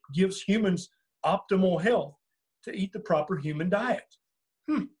it gives humans optimal health to eat the proper human diet.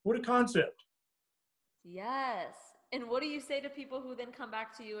 What a concept. Yes. And what do you say to people who then come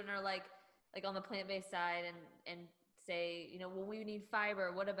back to you and are like on the plant-based side and say, well, we need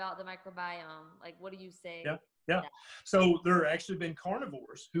fiber. What about the microbiome? Like, what do you say? Yeah. So there have actually been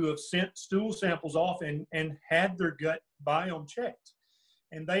carnivores who have sent stool samples off and had their gut biome checked.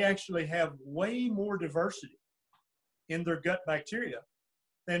 And they actually have way more diversity in their gut bacteria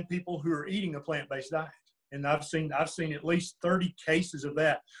than people who are eating a plant-based diet. And I've seen at least 30 cases of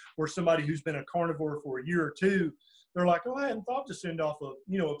that, where somebody who's been a carnivore for a year or two, they're like, oh, I hadn't thought to send off a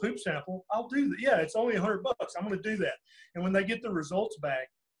poop sample. I'll do that. Yeah, it's only $100. I'm going to do that. And when they get the results back,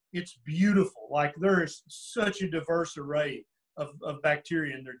 it's beautiful. Like, there is such a diverse array of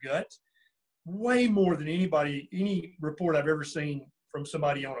bacteria in their gut, way more than any report I've ever seen from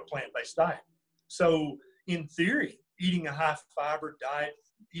somebody on a plant-based diet. So in theory, eating a high fiber diet,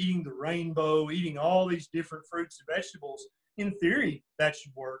 eating the rainbow, eating all these different fruits and vegetables, in theory, that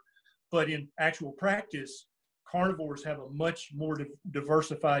should work. But in actual practice, carnivores have a much more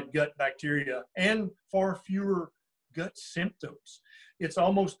diversified gut bacteria and far fewer gut symptoms. It's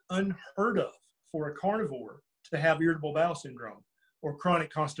almost unheard of for a carnivore to have irritable bowel syndrome or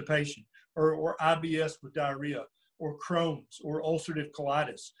chronic constipation or IBS with diarrhea or Crohn's or ulcerative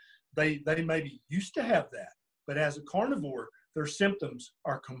colitis. They may be used to have that, but as a carnivore, their symptoms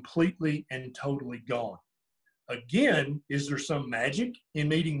are completely and totally gone. Again, is there some magic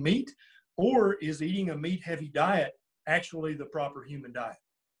in eating meat, or is eating a meat-heavy diet actually the proper human diet?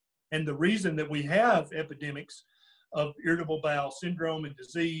 And the reason that we have epidemics of irritable bowel syndrome and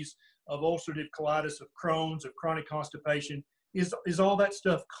disease, of ulcerative colitis, of Crohn's, of chronic constipation, is all that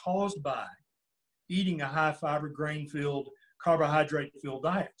stuff caused by eating a high-fiber, grain-filled, carbohydrate-filled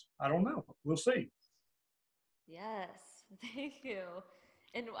diet? I don't know. We'll see. Yes, thank you.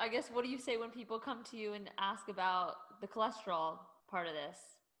 And I guess, what do you say when people come to you and ask about the cholesterol part of this?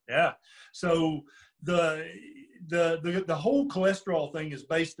 Yeah. So the whole cholesterol thing is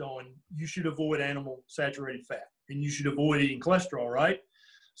based on, you should avoid animal saturated fat and you should avoid eating cholesterol, right?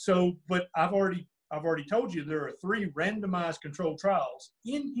 So, but I've already I've already told you there are 3 randomized controlled trials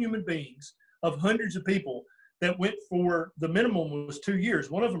in human beings of hundreds of people that went for, the minimum was 2 years.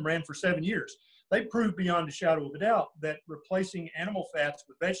 One of them ran for 7 years. They proved beyond a shadow of a doubt that replacing animal fats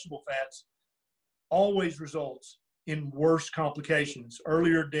with vegetable fats always results in worse complications,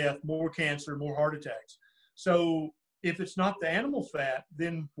 earlier death, more cancer, more heart attacks. So if it's not the animal fat,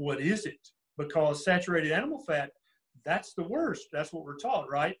 then what is it? Because saturated animal fat, that's the worst. That's what we're taught,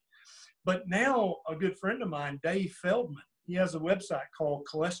 right? But now a good friend of mine, Dave Feldman, he has a website called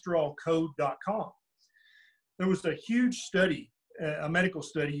cholesterolcode.com. There was a huge study, a medical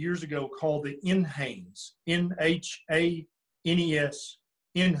study years ago called the NHANES, NHANES,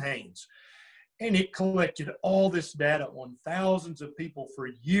 NHANES. And it collected all this data on thousands of people for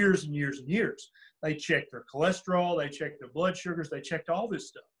years and years and years. They checked their cholesterol, they checked their blood sugars, they checked all this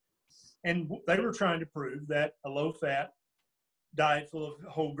stuff. And they were trying to prove that a low-fat diet full of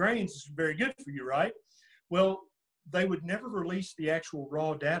whole grains is very good for you, right? Well, they would never release the actual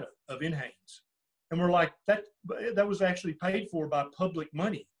raw data of NHANES. And we're like, that was actually paid for by public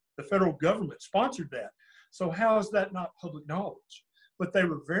money. The federal government sponsored that. So how is that not public knowledge? But they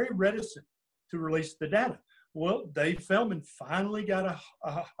were very reticent to release the data. Well, Dave Feldman finally got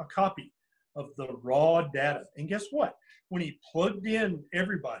a copy of the raw data. And guess what? When he plugged in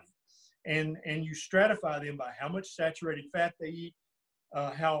everybody and you stratify them by how much saturated fat they eat,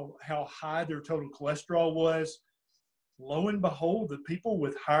 how high their total cholesterol was, lo and behold, the people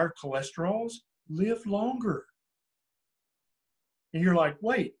with higher cholesterols live longer. And you're like,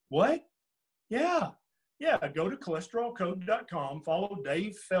 wait, what? Yeah, go to cholesterolcode.com, follow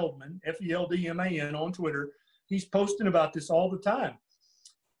Dave Feldman, Feldman on Twitter. He's posting about this all the time.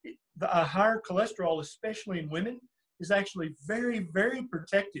 A higher cholesterol, especially in women, is actually very, very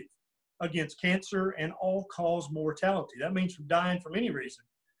protective against cancer and all-cause mortality. That means from dying from any reason.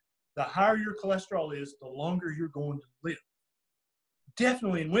 The higher your cholesterol is, the longer you're going to live.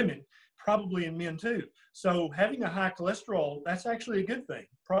 Definitely in women, probably in men too. So having a high cholesterol, that's actually a good thing,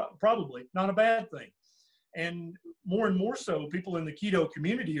 probably not a bad thing. And more so, people in the keto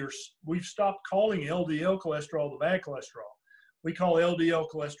community we've stopped calling LDL cholesterol the bad cholesterol. We call LDL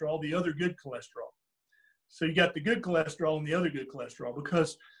cholesterol the other good cholesterol. So you got the good cholesterol and the other good cholesterol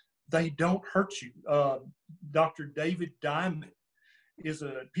because they don't hurt you. Dr. David Diamond is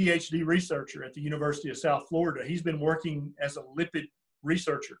a PhD researcher at the University of South Florida. He's been working as a lipid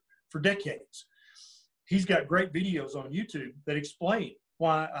researcher for decades. He's got great videos on YouTube that explain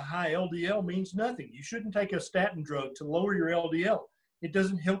why a high LDL means nothing. You shouldn't take a statin drug to lower your LDL. It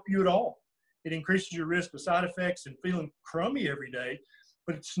doesn't help you at all. It increases your risk of side effects and feeling crummy every day,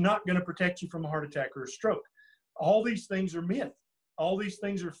 but it's not going to protect you from a heart attack or a stroke. All these things are myth. All these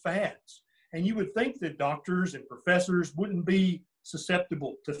things are fads. And you would think that doctors and professors wouldn't be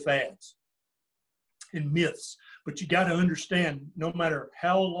susceptible to fads and myths. But you got to understand, no matter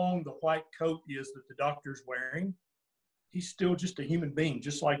how long the white coat is that the doctor's wearing, he's still just a human being,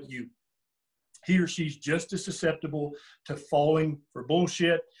 just like you. He or she's just as susceptible to falling for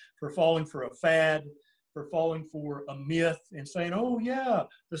bullshit, for falling for a fad, for falling for a myth and saying, oh yeah,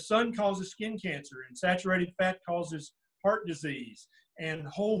 the sun causes skin cancer and saturated fat causes heart disease and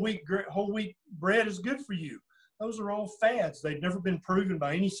whole wheat bread is good for you. Those are all fads. They've never been proven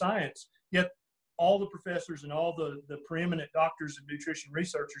by any science, yet all the professors and all the preeminent doctors and nutrition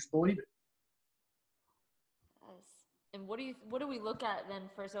researchers believe it. And what do we look at then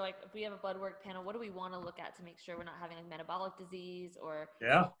for, so like if we have a blood work panel, what do we want to look at to make sure we're not having like metabolic disease or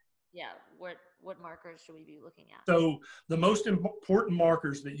what markers should we be looking at? So the most important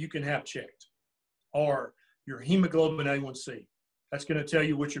markers that you can have checked are your hemoglobin A1C. That's going to tell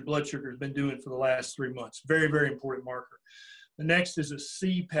you what your blood sugar has been doing for the last 3 months. Very, very important marker. The next is a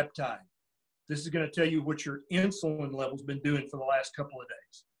C-peptide. This is going to tell you what your insulin level's been doing for the last couple of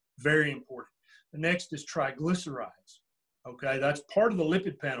days. Very important. The next is triglycerides. Okay, that's part of the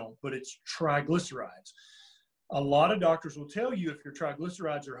lipid panel, but it's triglycerides. A lot of doctors will tell you if your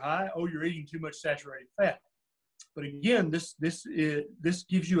triglycerides are high, oh, you're eating too much saturated fat. But again, this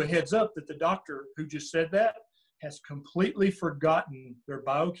gives you a heads up that the doctor who just said that has completely forgotten their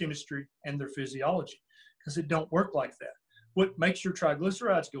biochemistry and their physiology, because it don't work like that. What makes your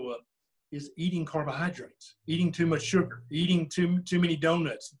triglycerides go up is eating carbohydrates, eating too much sugar, eating too many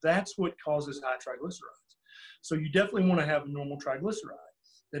donuts. That's what causes high triglycerides. So you definitely want to have a normal triglyceride.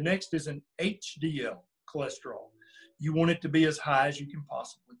 The next is an HDL cholesterol. You want it to be as high as you can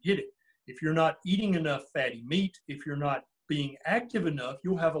possibly get it. If you're not eating enough fatty meat, if you're not being active enough,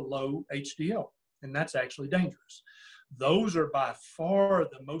 you'll have a low HDL, and that's actually dangerous. those are by far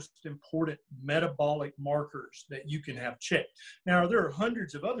the most important metabolic markers that you can have checked. Now, there are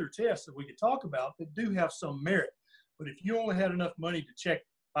hundreds of other tests that we could talk about that do have some merit, but if you only had enough money to check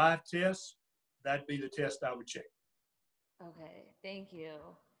 5 tests, that'd be the test I would check. Okay, thank you.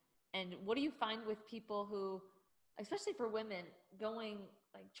 And what do you find with people who, especially for women,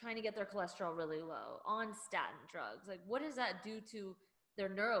 trying to get their cholesterol really low on statin drugs? Like, what does that do to their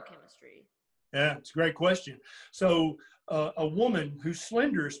neurochemistry? Yeah, it's a great question. So a woman who's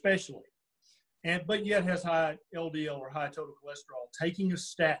slender especially, but yet has high LDL or high total cholesterol, taking a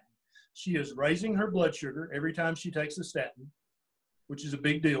statin, she is raising her blood sugar every time she takes a statin, which is a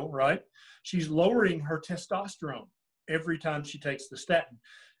big deal, right? She's lowering her testosterone every time she takes the statin,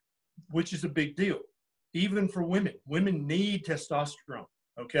 which is a big deal. Even for women, women need testosterone,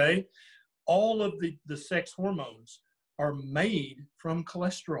 okay? All of the sex hormones are made from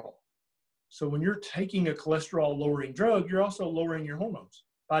cholesterol. So when you're taking a cholesterol lowering drug, you're also lowering your hormones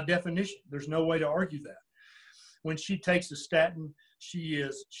by definition. There's no way to argue that. When she takes a statin, she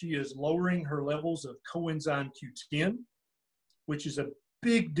is lowering her levels of coenzyme Q10, which is a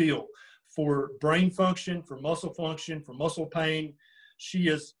big deal for brain function, for muscle pain.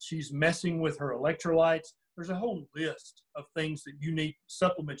 She's messing with her electrolytes. There's a whole list of things that you need,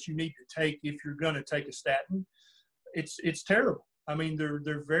 supplements you need to take if you're going to take a statin. It's terrible. I mean,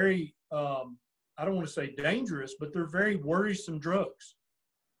 they're very, I don't want to say dangerous, but they're very worrisome drugs.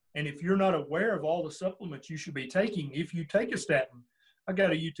 And if you're not aware of all the supplements you should be taking, if you take a statin, I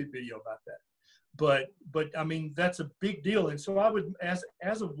got a YouTube video about that. But I mean, that's a big deal. And so I would, as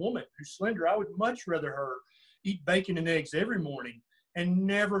a woman who's slender, I would much rather her eat bacon and eggs every morning and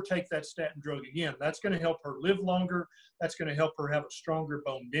never take that statin drug again. That's going to help her live longer. That's going to help her have a stronger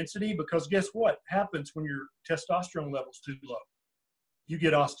bone density, because guess what happens when your testosterone level's too low? You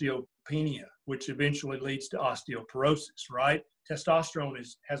get osteopenia, which eventually leads to osteoporosis, right? Testosterone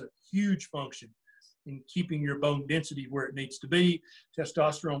has a huge function in keeping your bone density where it needs to be.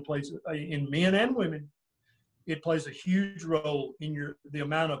 Testosterone plays, in men and women, it plays a huge role in the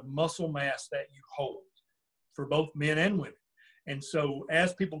amount of muscle mass that you hold for both men and women. And so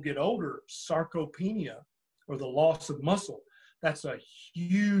as people get older, sarcopenia, or the loss of muscle, that's a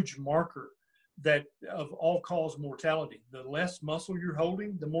huge marker that of all-cause mortality. The less muscle you're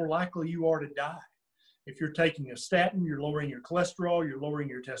holding, the more likely you are to die. If you're taking a statin, you're lowering your cholesterol, you're lowering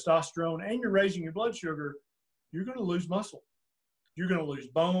your testosterone, and you're raising your blood sugar, you're going to lose muscle. You're going to lose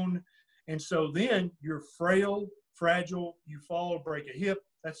bone. And so then you're frail, fragile, you fall, break a hip,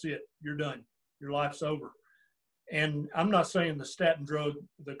 that's it. You're done. Your life's over. And I'm not saying the statin drug,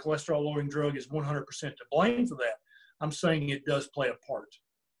 the cholesterol lowering drug, is 100% to blame for that. I'm saying it does play a part.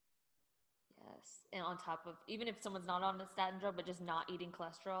 Yes. And on top of, even if someone's not on a statin drug, but just not eating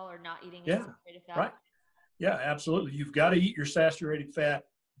cholesterol or not eating saturated fat. Right. Yeah, absolutely. You've got to eat your saturated fat.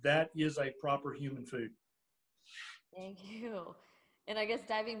 That is a proper human food. Thank you. And I guess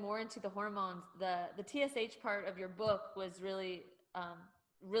diving more into the hormones, the TSH part of your book was really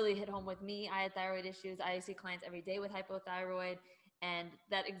hit home with me. I had thyroid issues. I see clients every day with hypothyroid, and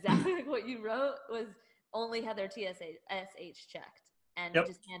that exactly like what you wrote was only had their TSH checked and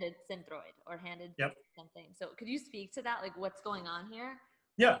just handed Synthroid or handed something. So could you speak to that? Like, what's going on here?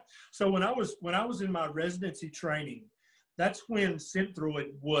 Yeah. So when I was in my residency training, that's when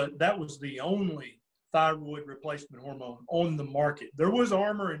Synthroid was the only thyroid replacement hormone on the market. There was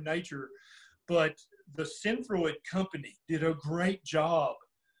Armour and Nature, but the Synthroid company did a great job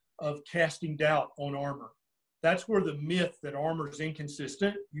of casting doubt on Armour. That's where the myth that Armour is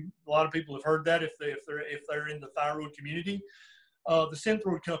inconsistent. A lot of people have heard that if they're in the thyroid community. The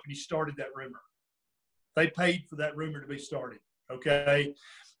Synthroid company started that rumor. They paid for that rumor to be started. Okay,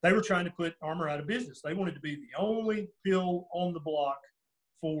 they were trying to put Armour out of business. They wanted to be the only pill on the block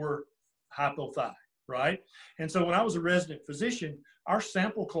for hypothyroid, right? And so when I was a resident physician, our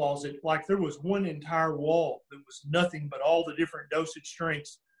sample closet, like there was one entire wall that was nothing but all the different dosage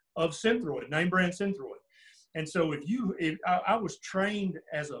strengths of Synthroid, name brand Synthroid. And so I was trained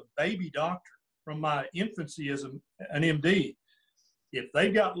as a baby doctor from my infancy as an MD. If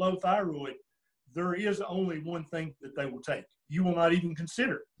they've got low thyroid, there is only one thing that they will take. You will not even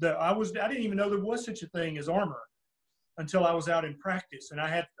consider that. I didn't even know there was such a thing as Armour until I was out in practice. And I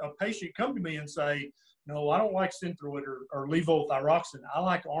had a patient come to me and say, no, I don't like Synthroid or levothyroxine. I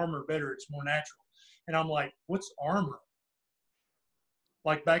like Armour better. It's more natural. And I'm like, what's Armour?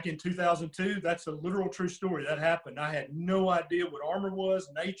 Like back in 2002, that's a literal true story. That happened. I had no idea what Armour was,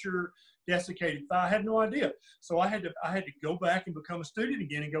 Nature, desiccated thigh. I had no idea. So I had to go back and become a student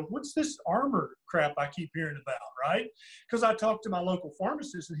again and go, what's this Armour crap I keep hearing about, right? Because I talked to my local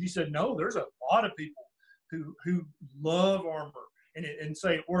pharmacist and he said, no, there's a lot of people who love Armour and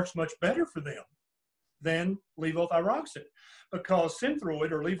say it works much better for them than levothyroxine, because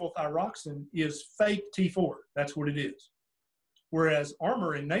Synthroid or levothyroxine is fake T4. That's what it is. Whereas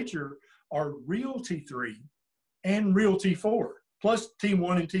Armour in nature are real T3 and real T4, plus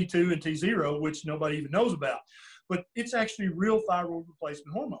T1 and T2 and T0, which nobody even knows about. But it's actually real thyroid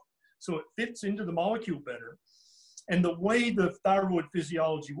replacement hormone. So it fits into the molecule better. And the way the thyroid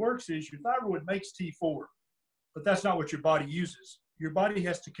physiology works is your thyroid makes T4, but that's not what your body uses. Your body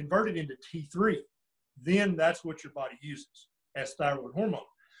has to convert it into T3. Then that's what your body uses as thyroid hormone.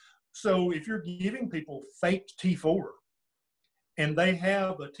 So if you're giving people fake T4 and they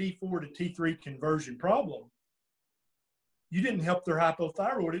have a T4 to T3 conversion problem, you didn't help their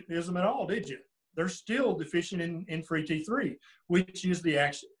hypothyroidism at all, did you? They're still deficient in free T3, which is the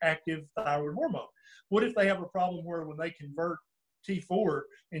active thyroid hormone. What if they have a problem where when they convert T4,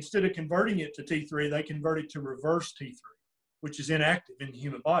 instead of converting it to T3, they convert it to reverse T3, which is inactive in the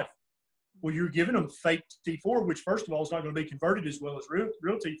human body? Well, you're giving them fake T4, which first of all is not going to be converted as well as real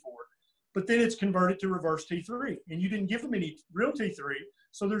T4, but then it's converted to reverse T3, and you didn't give them any real T3,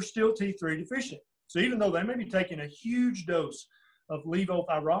 so they're still T3 deficient. So even though they may be taking a huge dose of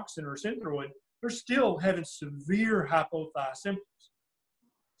levothyroxine or Synthroid, they're still having severe hypothyroid symptoms.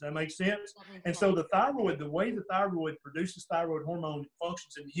 Does that make sense? And so the thyroid, the way the thyroid produces thyroid hormone and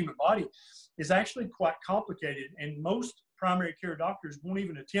functions in the human body is actually quite complicated, and most primary care doctors won't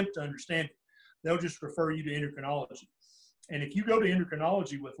even attempt to understand it. They'll just refer you to endocrinology. And if you go to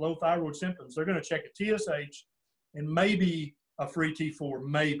endocrinology with low thyroid symptoms, they're going to check a TSH and maybe a free T4,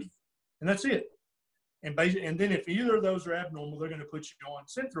 maybe. And that's it. And then if either of those are abnormal, they're going to put you on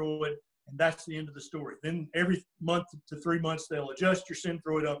Synthroid, and that's the end of the story. Then every month to 3 months, they'll adjust your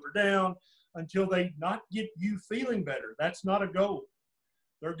Synthroid up or down until they not get you feeling better. That's not a goal.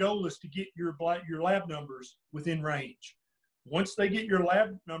 Their goal is to get your lab numbers within range. Once they get your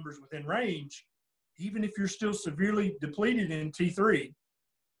lab numbers within range, even if you're still severely depleted in T3,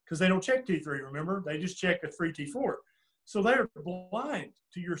 because they don't check T3, remember? They just check a free T4. So they're blind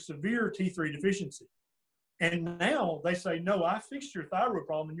to your severe T3 deficiency. And now they say, no, I fixed your thyroid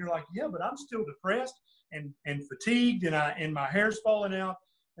problem. And you're like, yeah, but I'm still depressed and fatigued, and my hair's falling out.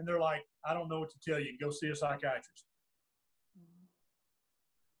 And they're like, I don't know what to tell you. Go see a psychiatrist.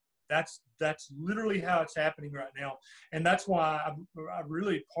 That's literally how it's happening right now. And that's why I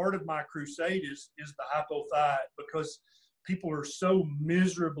really, part of my crusade is the hypothyroid, because people are so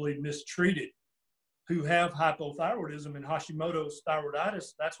miserably mistreated who have hypothyroidism and Hashimoto's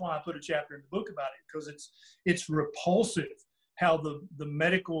thyroiditis. That's why I put a chapter in the book about it, because it's repulsive how the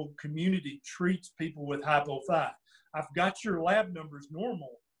medical community treats people with hypothyroid. I've got your lab numbers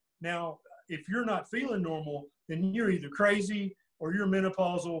normal. Now, if you're not feeling normal, then you're either crazy or you're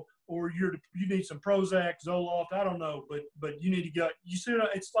menopausal, or you need some Prozac, Zoloft, I don't know, but you need to go. You see,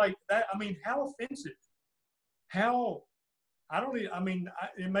 it's like that. I mean, how offensive?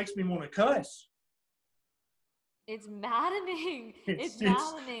 It makes me want to cuss. It's maddening. It's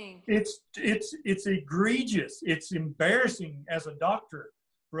maddening. It's egregious. It's embarrassing as a doctor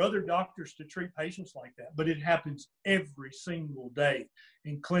for other doctors to treat patients like that. But it happens every single day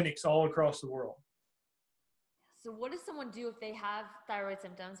in clinics all across the world. So what does someone do if they have thyroid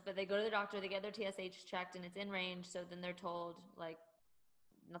symptoms, but they go to the doctor, they get their TSH checked, and it's in range, so then they're told, like,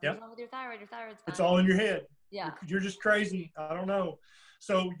 nothing's wrong with your thyroid's fine. It's all in your head. Yeah. You're just crazy. I don't know.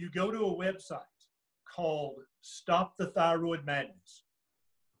 So you go to a website called Stop the Thyroid Madness.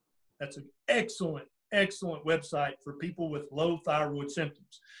 That's an excellent, excellent website for people with low thyroid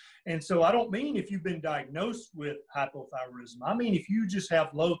symptoms. And so I don't mean if you've been diagnosed with hypothyroidism. I mean if you just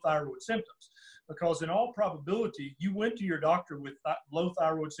have low thyroid symptoms. Because in all probability, you went to your doctor with low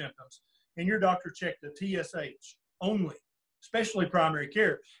thyroid symptoms, and your doctor checked the TSH only, especially primary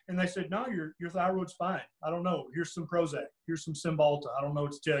care. And they said, no, your thyroid's fine. I don't know. Here's some Prozac. Here's some Cymbalta. I don't know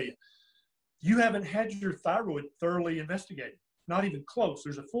what to tell you. You haven't had your thyroid thoroughly investigated. Not even close.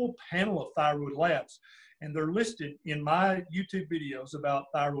 There's a full panel of thyroid labs, and they're listed in my YouTube videos about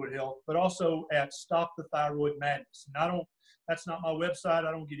thyroid health, but also at Stop the Thyroid Madness. And that's not my website.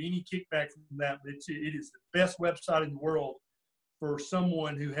 I don't get any kickback from that, but it is the best website in the world for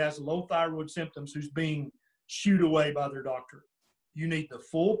someone who has low thyroid symptoms who's being shooed away by their doctor. You need the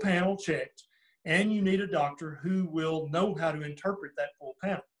full panel checked, and you need a doctor who will know how to interpret that full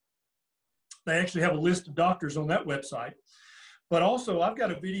panel. They actually have a list of doctors on that website. But also, I've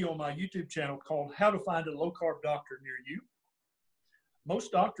got a video on my YouTube channel called How to Find a Low-Carb Doctor Near You.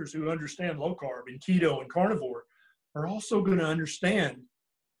 Most doctors who understand low-carb and keto and carnivore are also going to understand,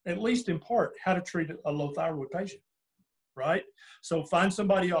 at least in part, how to treat a low thyroid patient, right? So find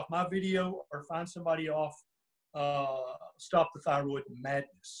somebody off my video or find somebody off Stop the Thyroid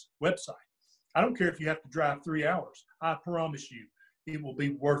Madness website. I don't care if you have to drive 3 hours. I promise you, it will be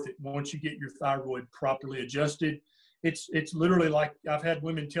worth it once you get your thyroid properly adjusted. It's literally like, I've had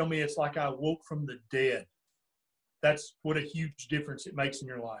women tell me it's like I woke from the dead. That's what a huge difference it makes in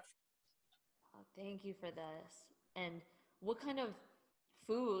your life. Oh, thank you for this. And what kind of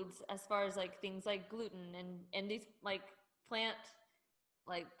foods, as far as like things like gluten and these plant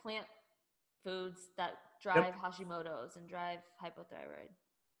plant foods that drive Hashimoto's and drive hypothyroid?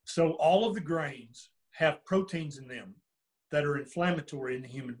 So all of the grains have proteins in them that are inflammatory in the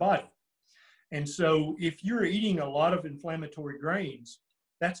human body. And so if you're eating a lot of inflammatory grains,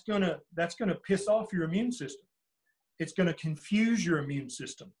 that's gonna piss off your immune system. It's gonna confuse your immune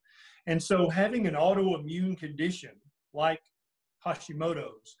system. And so having an autoimmune condition like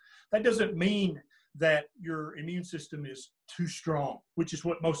Hashimoto's, that doesn't mean that your immune system is too strong, which is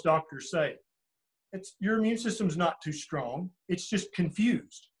what most doctors say. Your immune system is not too strong. It's just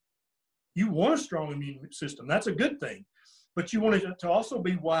confused. You want a strong immune system. That's a good thing. But you want it to also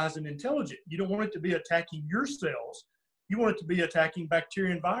be wise and intelligent. You don't want it to be attacking your cells. You want it to be attacking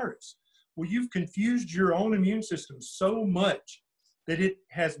bacteria and virus. Well, you've confused your own immune system so much that it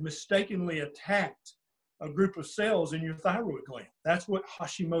has mistakenly attacked a group of cells in your thyroid gland. That's what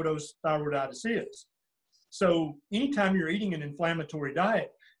Hashimoto's thyroiditis is. So anytime you're eating an inflammatory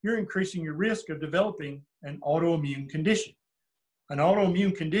diet, you're increasing your risk of developing an autoimmune condition. An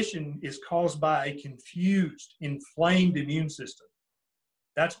autoimmune condition is caused by a confused, inflamed immune system.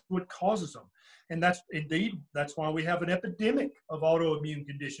 That's what causes them. And that's why we have an epidemic of autoimmune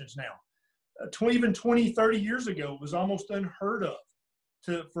conditions now. Even 20, 30 years ago, it was almost unheard of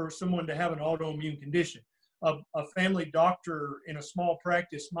for someone to have an autoimmune condition. A family doctor in a small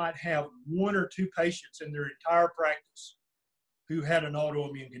practice might have 1 or 2 patients in their entire practice who had an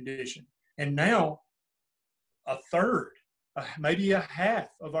autoimmune condition. And now a third, maybe a half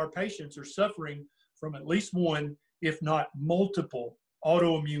of our patients are suffering from at least one, if not multiple,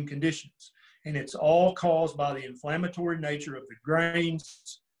 autoimmune conditions. And it's all caused by the inflammatory nature of the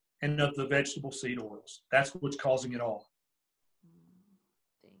grains and of the vegetable seed oils. That's what's causing it all.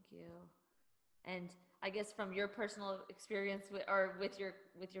 Thank you. And I guess from your personal experience with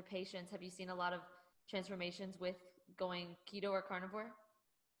your patients, have you seen a lot of transformations with going keto or carnivore?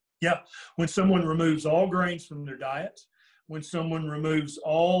 Yeah. When someone removes all grains from their diet, when someone removes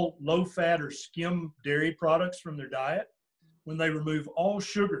all low-fat or skim dairy products from their diet, when they remove all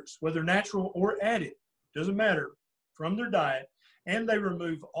sugars, whether natural or added, doesn't matter, from their diet, and they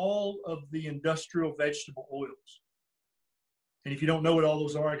remove all of the industrial vegetable oils. And if you don't know what all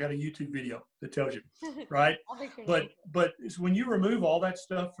those are, I got a YouTube video that tells you, right? But it's when you remove all that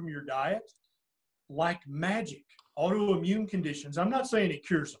stuff from your diet, like magic, autoimmune conditions, I'm not saying it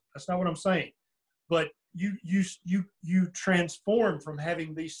cures them. That's not what I'm saying. But you transform from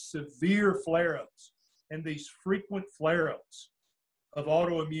having these severe flare-ups and these frequent flare-ups of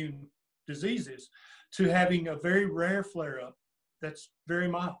autoimmune diseases to having a very rare flare-up that's very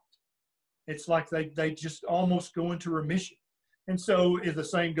mild. It's like they just almost go into remission. And so if the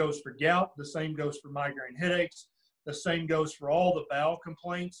same goes for gout, the same goes for migraine headaches, the same goes for all the bowel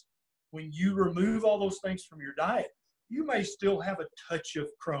complaints. When you remove all those things from your diet, you may still have a touch of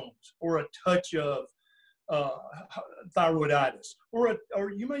Crohn's or a touch of thyroiditis, or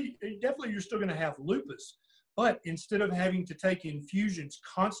you're still going to have lupus. But instead of having to take infusions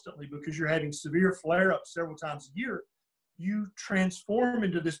constantly because you're having severe flare-ups several times a year, you transform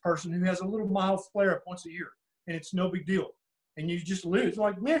into this person who has a little mild flare-up once a year, and it's no big deal. And you just live. It's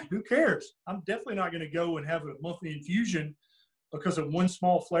like, man, who cares? I'm definitely not going to go and have a monthly infusion because of one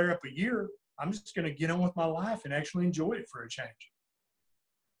small flare-up a year. I'm just going to get on with my life and actually enjoy it for a change.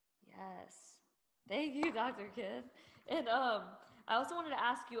 Yes. Thank you, Dr. Kidd. And I also wanted to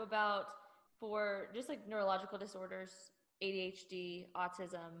ask you about, for just like neurological disorders, ADHD,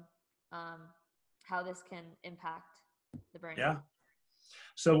 autism, how this can impact the brain. Yeah.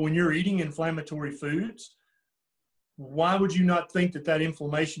 So when you're eating inflammatory foods, why would you not think that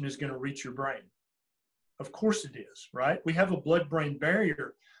inflammation is going to reach your brain? Of course it is, right? We have a blood-brain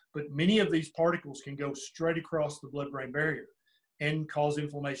barrier, but many of these particles can go straight across the blood-brain barrier and cause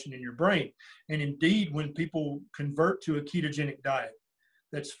inflammation in your brain. And indeed, when people convert to a ketogenic diet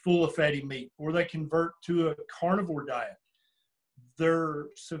that's full of fatty meat, or they convert to a carnivore diet, their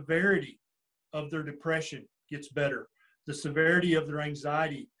severity of their depression gets better. The severity of their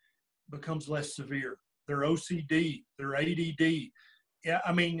anxiety becomes less severe. Their OCD, their ADD. Yeah,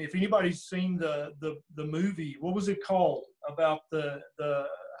 I mean, if anybody's seen the movie, what was it called, about the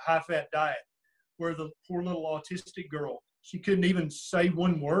high-fat diet, where the poor little autistic girl She couldn't even say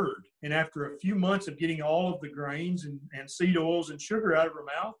one word. And after a few months of getting all of the grains and seed oils and sugar out of her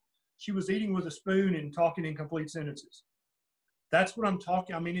mouth, she was eating with a spoon and talking in complete sentences. That's what I'm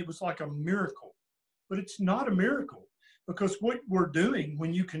talking. I mean, it was like a miracle, but it's not a miracle, because what we're doing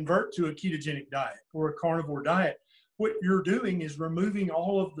when you convert to a ketogenic diet or a carnivore diet, what you're doing is removing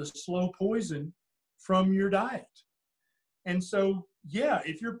all of the slow poison from your diet. And so, yeah,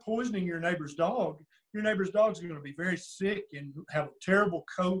 if you're poisoning your neighbor's dog's going to be very sick and have a terrible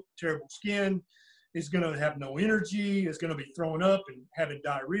coat, terrible skin, is going to have no energy, is going to be throwing up and having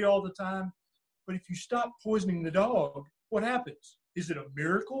diarrhea all the time. But if you stop poisoning the dog, what happens? Is it a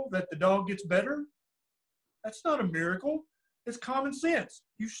miracle that the dog gets better? That's not a miracle. It's common sense.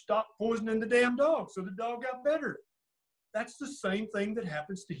 You stop poisoning the damn dog, so the dog got better. That's the same thing that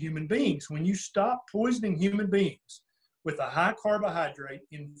happens to human beings. When you stop poisoning human beings with a high carbohydrate,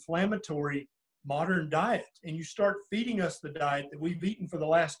 inflammatory, modern diet, and you start feeding us the diet that we've eaten for the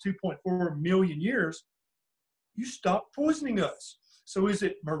last 2.4 million years, you stop poisoning us. So is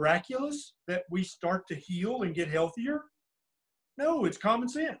it miraculous that we start to heal and get healthier? No, it's common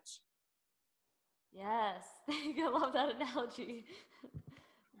sense. Yes, I love that analogy.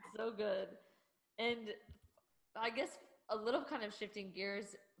 So good. And I guess a little kind of shifting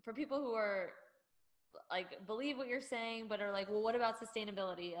gears for people who are like believe what you're saying, but are like, well, what about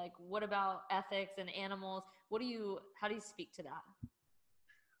sustainability? Like, what about ethics and animals? How do you speak to that?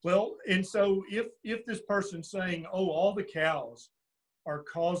 Well, and so if this person's saying, oh, all the cows are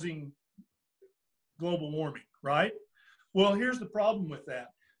causing global warming, right? Well, here's the problem with that.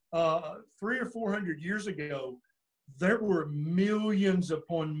 300 or 400 years ago, there were millions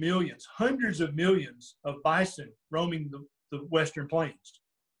upon millions, hundreds of millions of bison roaming the Western plains.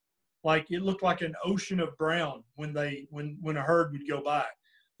 Like it looked like an ocean of brown when a herd would go by.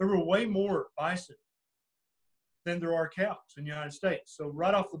 There were way more bison than there are cows in the United States. So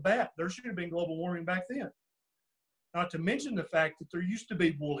right off the bat, there should have been global warming back then. Not to mention the fact that there used to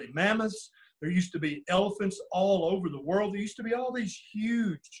be woolly mammoths, there used to be elephants all over the world. There used to be all these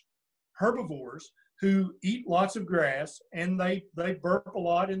huge herbivores who eat lots of grass, and they burp a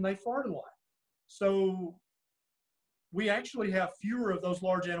lot and they fart a lot. So we actually have fewer of those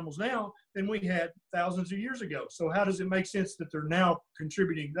large animals now than we had thousands of years ago. So how does it make sense that they're now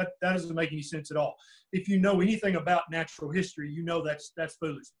contributing? That doesn't make any sense at all. If you know anything about natural history, you know that's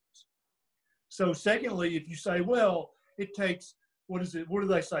foolishness. So secondly, if you say, well, it takes, what do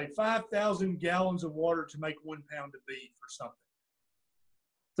they say, 5,000 gallons of water to make 1 pound of beef or something.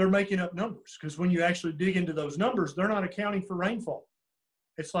 They're making up numbers, because when you actually dig into those numbers, they're not accounting for rainfall.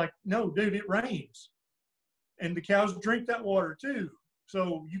 It's like, no, dude, it rains. And the cows drink that water too.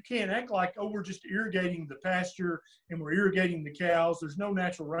 So you can't act like, oh, we're just irrigating the pasture and we're irrigating the cows. There's no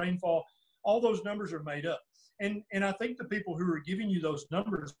natural rainfall. All those numbers are made up. And I think the people who are giving you those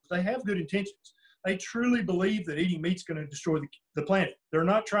numbers, they have good intentions. They truly believe that eating meat's going to destroy the planet. They're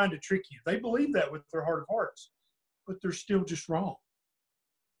not trying to trick you. They believe that with their heart of hearts, but they're still just wrong.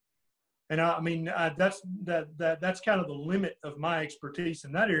 And I mean, that's kind of the limit of my expertise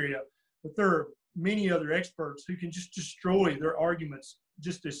in that area. But there are many other experts who can just destroy their arguments.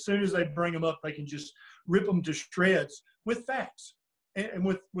 Just as soon as they bring them up, they can just rip them to shreds with facts and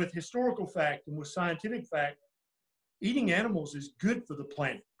with historical fact and with scientific fact. Eating animals is good for the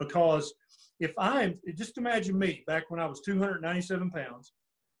planet, because just imagine me back when I was 297 pounds,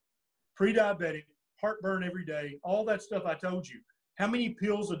 pre-diabetic, heartburn every day, all that stuff I told you. How many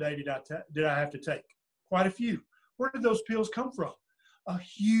pills a day did I have to take? Quite a few. Where did those pills come from? A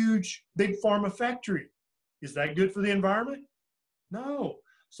huge, big pharma factory. Is that good for the environment? No.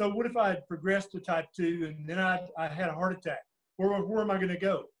 So what if I had progressed to type 2 and then I had a heart attack? Where am I going to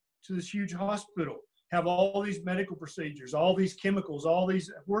go? To this huge hospital, have all these medical procedures, all these chemicals,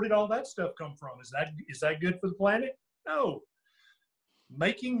 where did all that stuff come from? Is that good for the planet? No.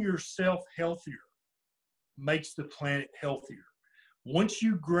 Making yourself healthier makes the planet healthier. Once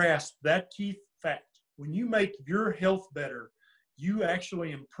you grasp that key fact, when you make your health better, you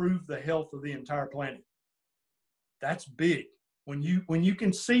actually improve the health of the entire planet. That's big. When you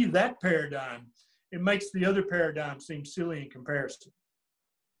can see that paradigm, it makes the other paradigm seem silly in comparison.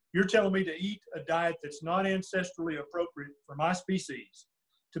 You're telling me to eat a diet that's not ancestrally appropriate for my species,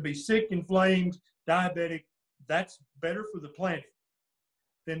 to be sick, inflamed, diabetic, that's better for the planet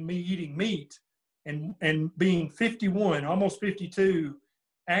than me eating meat and being 51, almost 52,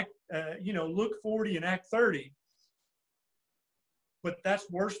 look 40 and act 30. But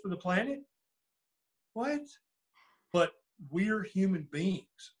that's worse for the planet? What? But we're human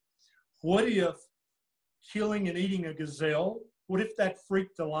beings. What if killing and eating a gazelle, what if that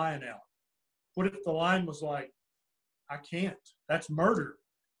freaked the lion out? What if the lion was like, I can't. That's murder.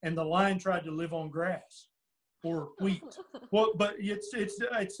 And the lion tried to live on grass or wheat. Well, but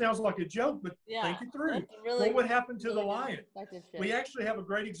it sounds like a joke, but think it through. Really, what would happen to the lion? We actually have a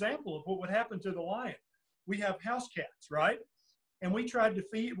great example of what would happen to the lion. We have house cats, right? And we try to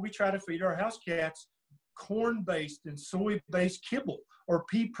feed our house cats corn-based and soy-based kibble or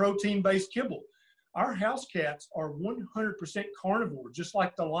pea protein-based kibble. Our house cats are 100% carnivore, just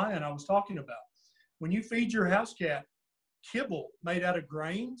like the lion I was talking about. When you feed your house cat kibble made out of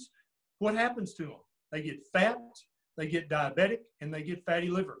grains, what happens to them? They get fat, they get diabetic, and they get fatty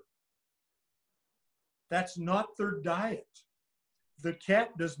liver. That's not their diet. The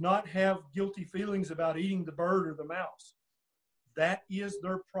cat does not have guilty feelings about eating the bird or the mouse. That is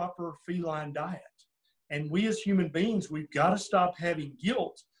their proper feline diet. And we as human beings, we've got to stop having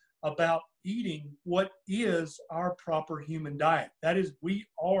guilt about eating what is our proper human diet. That is, we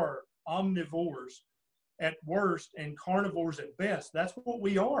are omnivores at worst and carnivores at best. That's what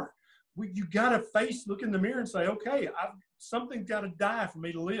we are. You got to look in the mirror and say, okay, something's got to die for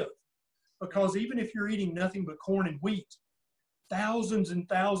me to live. Because even if you're eating nothing but corn and wheat, thousands and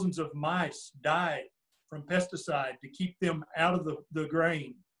thousands of mice died from pesticide to keep them out of the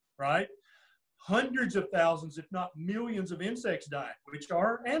grain, right? Hundreds of thousands, if not millions of insects died, which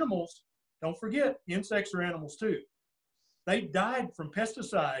are animals. Don't forget, insects are animals too. They died from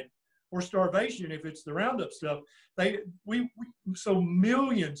pesticide or starvation if it's the Roundup stuff. So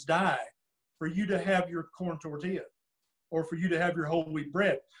millions die for you to have your corn tortilla or for you to have your whole wheat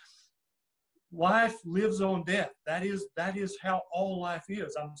bread. Life lives on death. That is how all life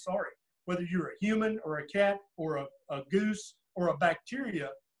is. I'm sorry. Whether you're a human or a cat or a goose or a bacteria,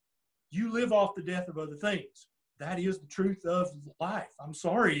 you live off the death of other things. That is the truth of life. I'm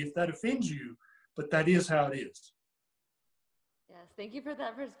sorry if that offends you, but that is how it is. Yes, thank you for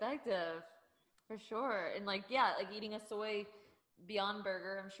that perspective, for sure. And like eating a soy Beyond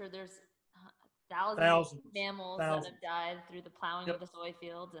Burger, I'm sure there's thousands of mammals that have died through the plowing of the soy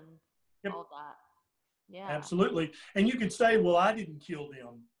fields and all that. Yeah, absolutely. And you could say, well, I didn't kill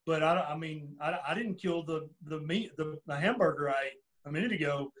them, but I didn't kill the meat, the hamburger I ate a minute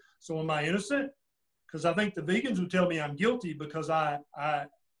ago. So am I innocent? Because I think the vegans would tell me I'm guilty because I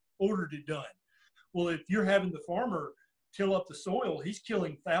ordered it done. Well, if you're having the farmer till up the soil, he's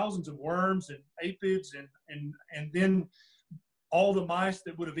killing thousands of worms and aphids and then all the mice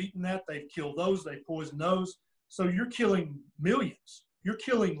that would have eaten that, they've killed those, they poison those. So you're killing millions. You're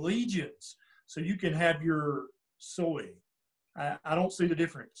killing legions so you can have your soy. I don't see the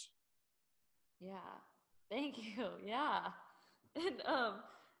difference. Yeah. Thank you. Yeah. And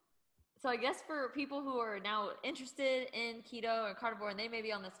so I guess for people who are now interested in keto or carnivore and they may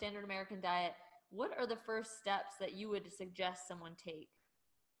be on the standard American diet, what are the first steps that you would suggest someone take?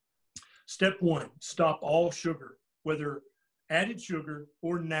 Step one, stop all sugar, whether added sugar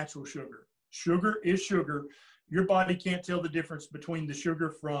or natural sugar. Sugar is sugar. Your body can't tell the difference between the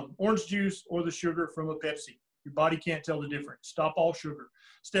sugar from orange juice or the sugar from a Pepsi. Your body can't tell the difference. Stop all sugar.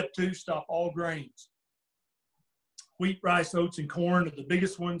 Step two, stop all grains. Wheat, rice, oats, and corn are the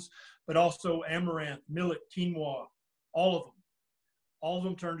biggest ones, but also amaranth, millet, quinoa, all of them. All of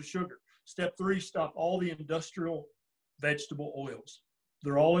them turn to sugar. Step three, stop all the industrial vegetable oils.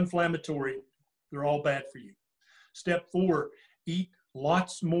 They're all inflammatory. They're all bad for you. Step four, eat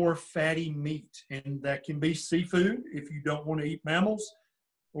lots more fatty meat. And that can be seafood if you don't want to eat mammals,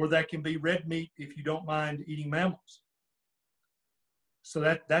 or that can be red meat if you don't mind eating mammals. So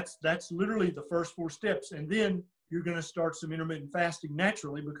that's literally the first four steps. And then you're going to start some intermittent fasting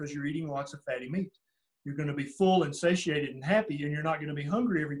naturally because you're eating lots of fatty meat. You're going to be full and satiated and happy, and you're not going to be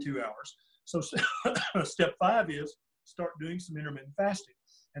hungry every 2 hours. So step five is start doing some intermittent fasting.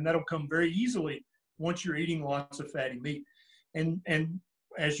 And that'll come very easily once you're eating lots of fatty meat. And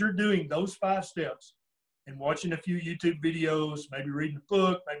as you're doing those 5 steps and watching a few YouTube videos, maybe reading a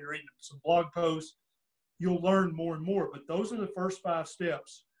book, maybe reading some blog posts, you'll learn more and more. But those are the first 5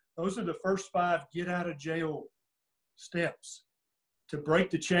 steps. Those are the first 5 get out of jail steps to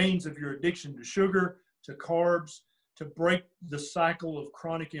break the chains of your addiction to sugar, to carbs, to break the cycle of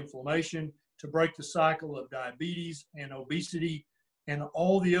chronic inflammation, to break the cycle of diabetes and obesity and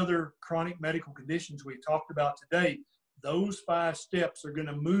all the other chronic medical conditions we talked about today. Those 5 steps are going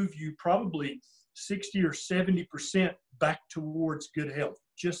to move you probably 60 or 70% back towards good health.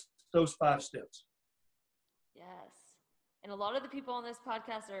 Just those 5 steps. Yes. And a lot of the people on this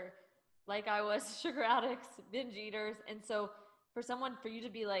podcast are, like I was, sugar addicts, binge eaters. And so for you to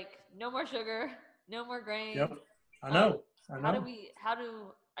be like, no more sugar, no more grains. Yep. I know.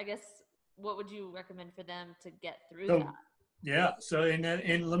 I guess, what would you recommend for them to get through that? Yeah. So,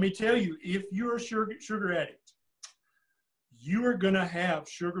 and let me tell you, if you're a sugar addict, you are going to have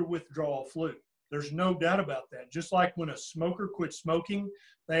sugar withdrawal flu. There's no doubt about that. Just like when a smoker quits smoking,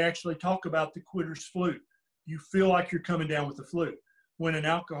 they actually talk about the quitter's flu. You feel like you're coming down with the flu. When an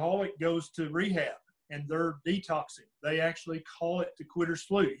alcoholic goes to rehab and they're detoxing, they actually call it the quitter's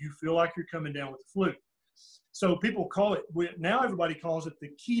flu. You feel like you're coming down with the flu. So people call it, now everybody calls it the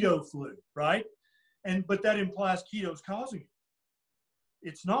keto flu, right? But that implies keto is causing it.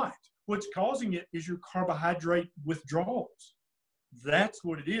 It's not. What's causing it is your carbohydrate withdrawals. That's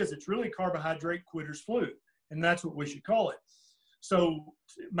what it is. It's really carbohydrate quitter's flu, and that's what we should call it. So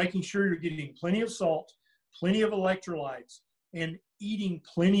making sure you're getting plenty of salt, plenty of electrolytes, and eating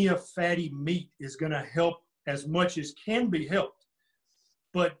plenty of fatty meat is going to help as much as can be helped.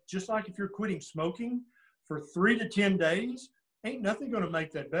 But just like if you're quitting smoking for 3 to 10 days, ain't nothing going to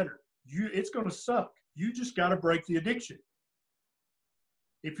make that better. It's going to suck. You just got to break the addiction.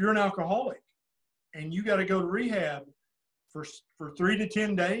 If you're an alcoholic and you got to go to rehab for 3 to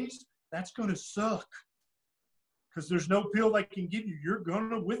 10 days, that's going to suck because there's no pill they can give you. You're going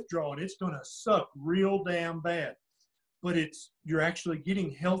to withdraw and it's going to suck real damn bad. But you're actually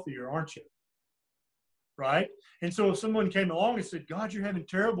getting healthier, aren't you? Right? And so if someone came along and said, God, you're having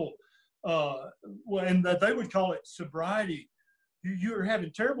terrible, and they would call it sobriety. You're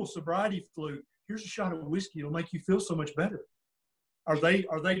having terrible sobriety flu. Here's a shot of whiskey. It'll make you feel so much better. Are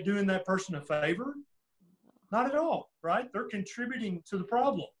they doing that person a favor? Not at all, right? They're contributing to the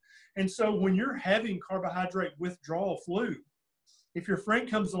problem. And so when you're having carbohydrate withdrawal flu, if your friend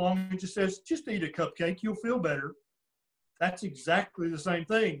comes along and just says, just eat a cupcake, you'll feel better. That's exactly the same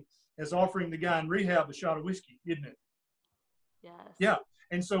thing as offering the guy in rehab a shot of whiskey, isn't it? Yes. Yeah.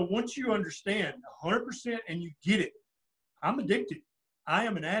 And so once you understand 100% and you get it, I'm addicted. I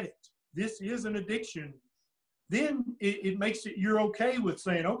am an addict. This is an addiction. Then it makes it, you're okay with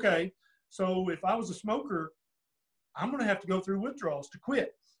saying, okay, so if I was a smoker, I'm going to have to go through withdrawals to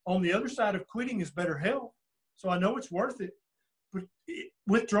quit. On the other side of quitting is better health. So I know it's worth it, but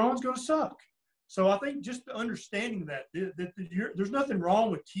withdrawing is going to suck. So I think just understanding that there's nothing wrong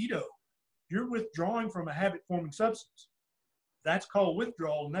with keto. You're withdrawing from a habit-forming substance. That's called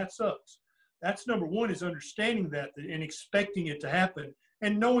withdrawal, and that sucks. That's number one, is understanding that and expecting it to happen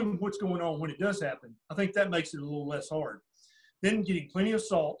and knowing what's going on when it does happen. I think that makes it a little less hard. Then getting plenty of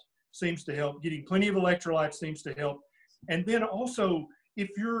salt seems to help. Getting plenty of electrolytes seems to help. And then also, if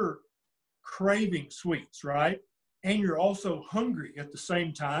you're craving sweets, right, and you're also hungry at the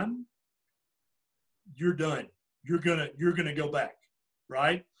same time, you're done. You're gonna go back,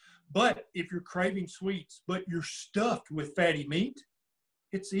 right? But if you're craving sweets, but you're stuffed with fatty meat,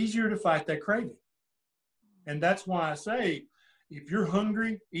 it's easier to fight that craving. And that's why I say, if you're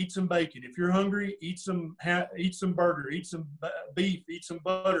hungry, eat some bacon. If you're hungry, eat some burger, eat some beef, eat some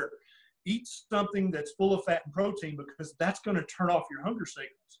butter, eat something that's full of fat and protein, because that's going to turn off your hunger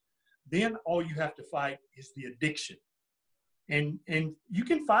signals. Then all you have to fight is the addiction. And you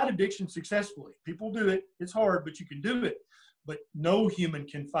can fight addiction successfully. People do it. It's hard, but you can do it. But no human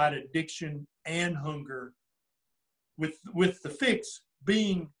can fight addiction and hunger with the fix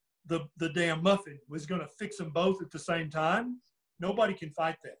being the damn muffin was going to fix them both at the same time. Nobody can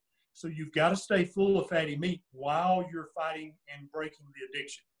fight that. So you've got to stay full of fatty meat while you're fighting and breaking the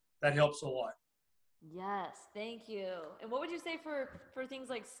addiction. That helps a lot. Yes, thank you. And what would you say for things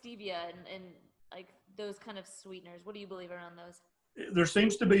like stevia and like those kind of sweeteners? What do you believe around those? There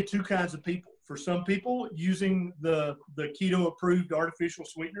seems to be two kinds of people. For some people, using the keto-approved artificial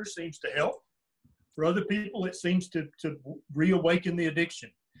sweetener seems to help. For other people, it seems to reawaken the addiction.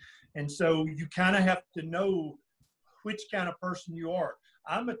 And so you kind of have to know which kind of person you are.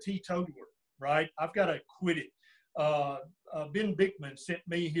 I'm a teetotaler, right? I've got to quit it. Ben Bickman sent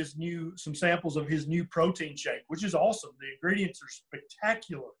me some samples of his new protein shake, which is awesome. The ingredients are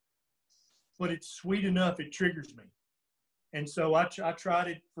spectacular, but it's sweet enough it triggers me. And so I tried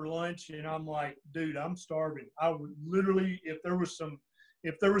it for lunch, and I'm like, dude, I'm starving. I would literally, if there was some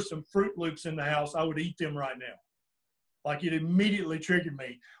Fruit Loops in the house, I would eat them right now. Like, it immediately triggered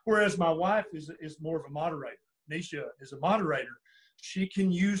me. Whereas my wife is more of a moderator. Nisha is a moderator. She can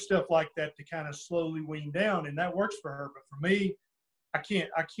use stuff like that to kind of slowly wean down, and that works for her. But for me, I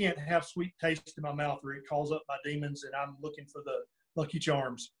can't have sweet taste in my mouth or it calls up my demons and I'm looking for the Lucky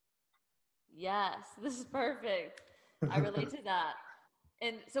Charms. Yes, this is perfect. I relate to that.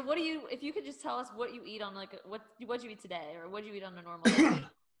 And so if you could just tell us what you eat on what you eat today, or what you eat on a normal day?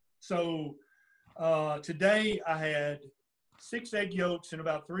 So today I had 6 egg yolks and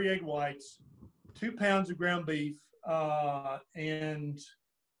about 3 egg whites, 2 pounds of ground beef, and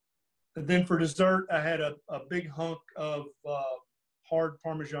then for dessert I had a big hunk of hard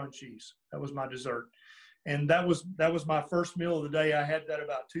Parmesan cheese. That was my dessert. And that was my first meal of the day. I had that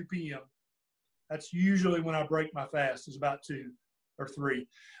about 2 p.m. That's usually when I break my fast, is about 2 or 3.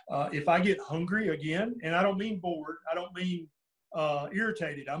 If I get hungry again, and I don't mean bored, I don't mean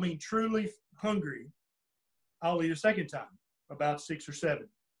irritated, I mean truly hungry, I'll eat a second time, about 6 or 7.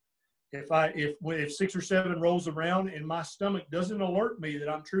 If 6 or 7 rolls around and my stomach doesn't alert me that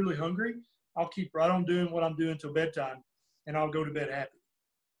I'm truly hungry, I'll keep right on doing what I'm doing till bedtime, and I'll go to bed happy.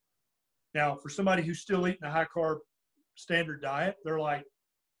 Now, for somebody who's still eating a high carb standard diet, they're like,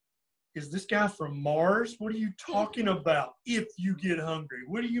 is this guy from Mars? What are you talking about? If you get hungry,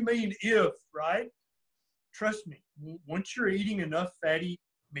 what do you mean if, right? Trust me, once you're eating enough fatty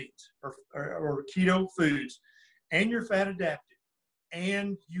meats or keto foods, and you're fat adapted,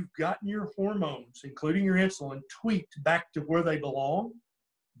 and you've gotten your hormones, including your insulin, tweaked back to where they belong,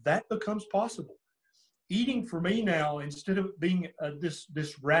 that becomes possible. Eating for me now, instead of being this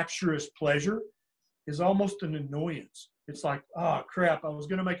rapturous pleasure, is almost an annoyance. It's like, oh crap, I was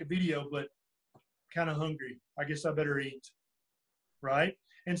going to make a video, but kind of hungry. I guess I better eat, right?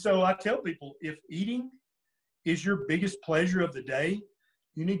 And so I tell people, if eating is your biggest pleasure of the day,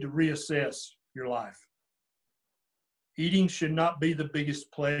 you need to reassess your life. Eating should not be the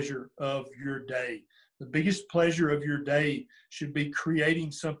biggest pleasure of your day. The biggest pleasure of your day should be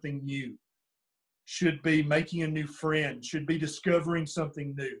creating something new, should be making a new friend, should be discovering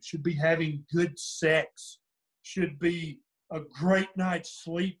something new, should be having good sex, should be a great night's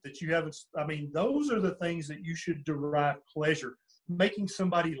sleep that you haven't. I mean, those are the things that you should derive pleasure. Making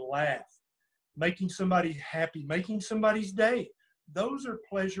somebody laugh, making somebody happy, making somebody's day. Those are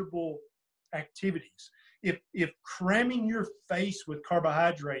pleasurable activities. If cramming your face with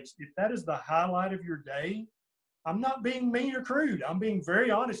carbohydrates, if that is the highlight of your day, I'm not being mean or crude. I'm being very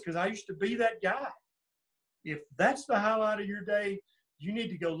honest, because I used to be that guy. If that's the highlight of your day, you need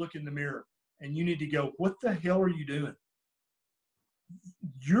to go look in the mirror and you need to go, what the hell are you doing?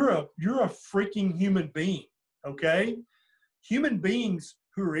 You're a freaking human being, okay? Human beings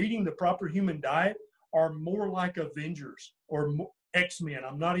who are eating the proper human diet are more like Avengers or X-Men.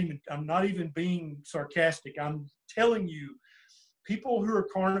 I'm not even being sarcastic. I'm telling you, people who are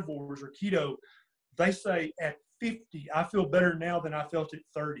carnivores or keto, they say at 50, I feel better now than I felt at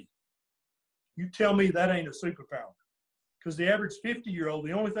 30. You tell me that ain't a superpower. Because the average 50-year-old,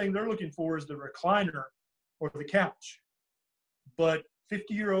 the only thing they're looking for is the recliner or the couch. But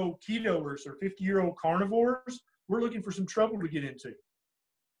 50-year-old ketoers or 50-year-old carnivores, we're looking for some trouble to get into.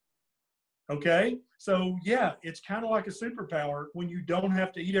 Okay? So, yeah, it's kind of like a superpower when you don't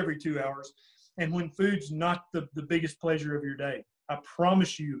have to eat every 2 hours and when food's not the biggest pleasure of your day. I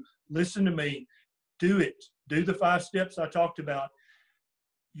promise you, listen to me, do it. Do the 5 steps I talked about.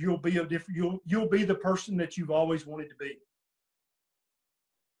 You'll be you'll be the person that you've always wanted to be.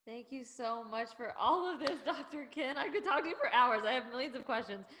 Thank you so much for all of this, Dr. Ken. I could talk to you for hours. I have millions of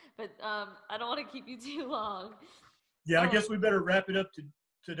questions, but I don't want to keep you too long. Yeah, I guess we better wrap it up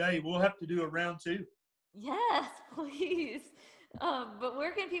today. We'll have to do a round 2. Yes, please. But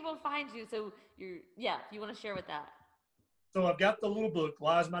where can people find you? So if you want to share with that. So I've got the little book,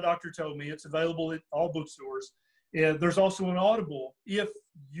 Lies My Doctor Told Me. It's available at all bookstores. There's also an Audible. If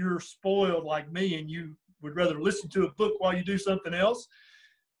you're spoiled like me and you would rather listen to a book while you do something else,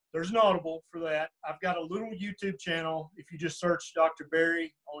 there's an Audible for that. I've got a little YouTube channel. If you just search Dr.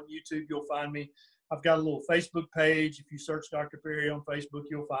 Berry on YouTube, you'll find me. I've got a little Facebook page. If you search Dr. Berry on Facebook,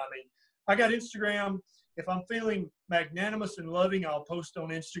 you'll find me. I got Instagram. If I'm feeling magnanimous and loving, I'll post on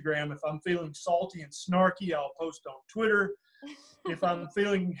Instagram. If I'm feeling salty and snarky, I'll post on Twitter. If I'm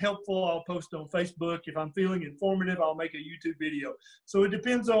feeling helpful, I'll post on Facebook. If I'm feeling informative, I'll make a YouTube video. So it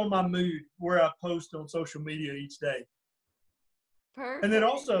depends on my mood where I post on social media each day. Perfect. And then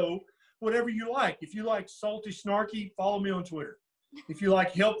also, whatever you like. If you like salty, snarky, follow me on Twitter. If you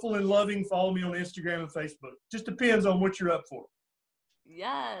like helpful and loving, follow me on Instagram and Facebook. Just depends on what you're up for.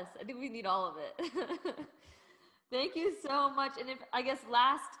 Yes, I think we need all of it. Thank you so much. And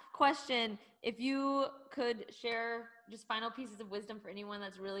last question, if you could share just final pieces of wisdom for anyone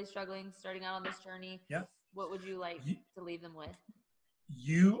that's really struggling, starting out on this journey, what would you like to leave them with?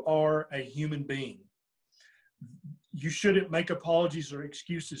 You are a human being. You shouldn't make apologies or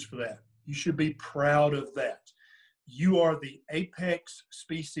excuses for that. You should be proud of that. You are the apex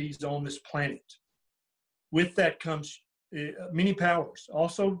species on this planet. With that comes many powers.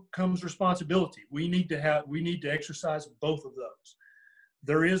 Also comes responsibility. We need to exercise both of those.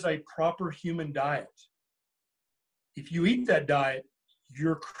 There is a proper human diet. If you eat that diet,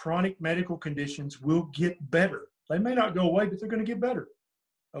 your chronic medical conditions will get better. They may not go away, but they're going to get better.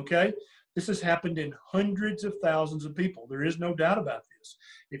 Okay? This has happened in hundreds of thousands of people. There is no doubt about this.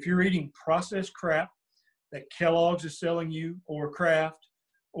 If you're eating processed crap, that Kellogg's is selling you, or Kraft,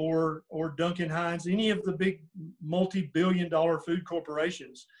 or Duncan Hines, any of the big multi-billion-dollar food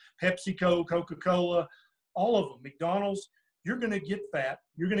corporations, PepsiCo, Coca-Cola, all of them, McDonald's, you're going to get fat,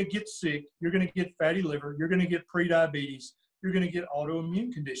 you're going to get sick, you're going to get fatty liver, you're going to get prediabetes, you're going to get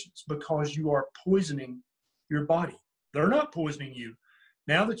autoimmune conditions because you are poisoning your body. They're not poisoning you.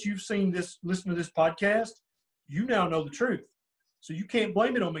 Now that you've seen this, listen to this podcast, you now know the truth. So you can't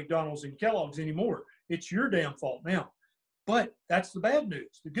blame it on McDonald's and Kellogg's anymore. It's your damn fault now. But that's the bad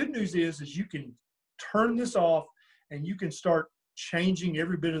news. The good news is you can turn this off and you can start changing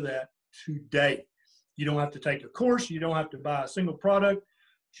every bit of that today. You don't have to take a course. You don't have to buy a single product.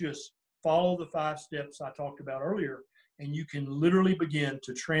 Just follow the 5 steps I talked about earlier, and you can literally begin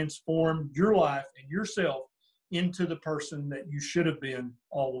to transform your life and yourself into the person that you should have been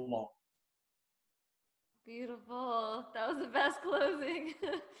all along. Beautiful. That was the best closing.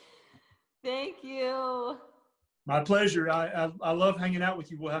 Thank you. My pleasure. I love hanging out with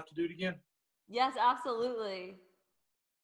you. We'll have to do it again. Yes, absolutely.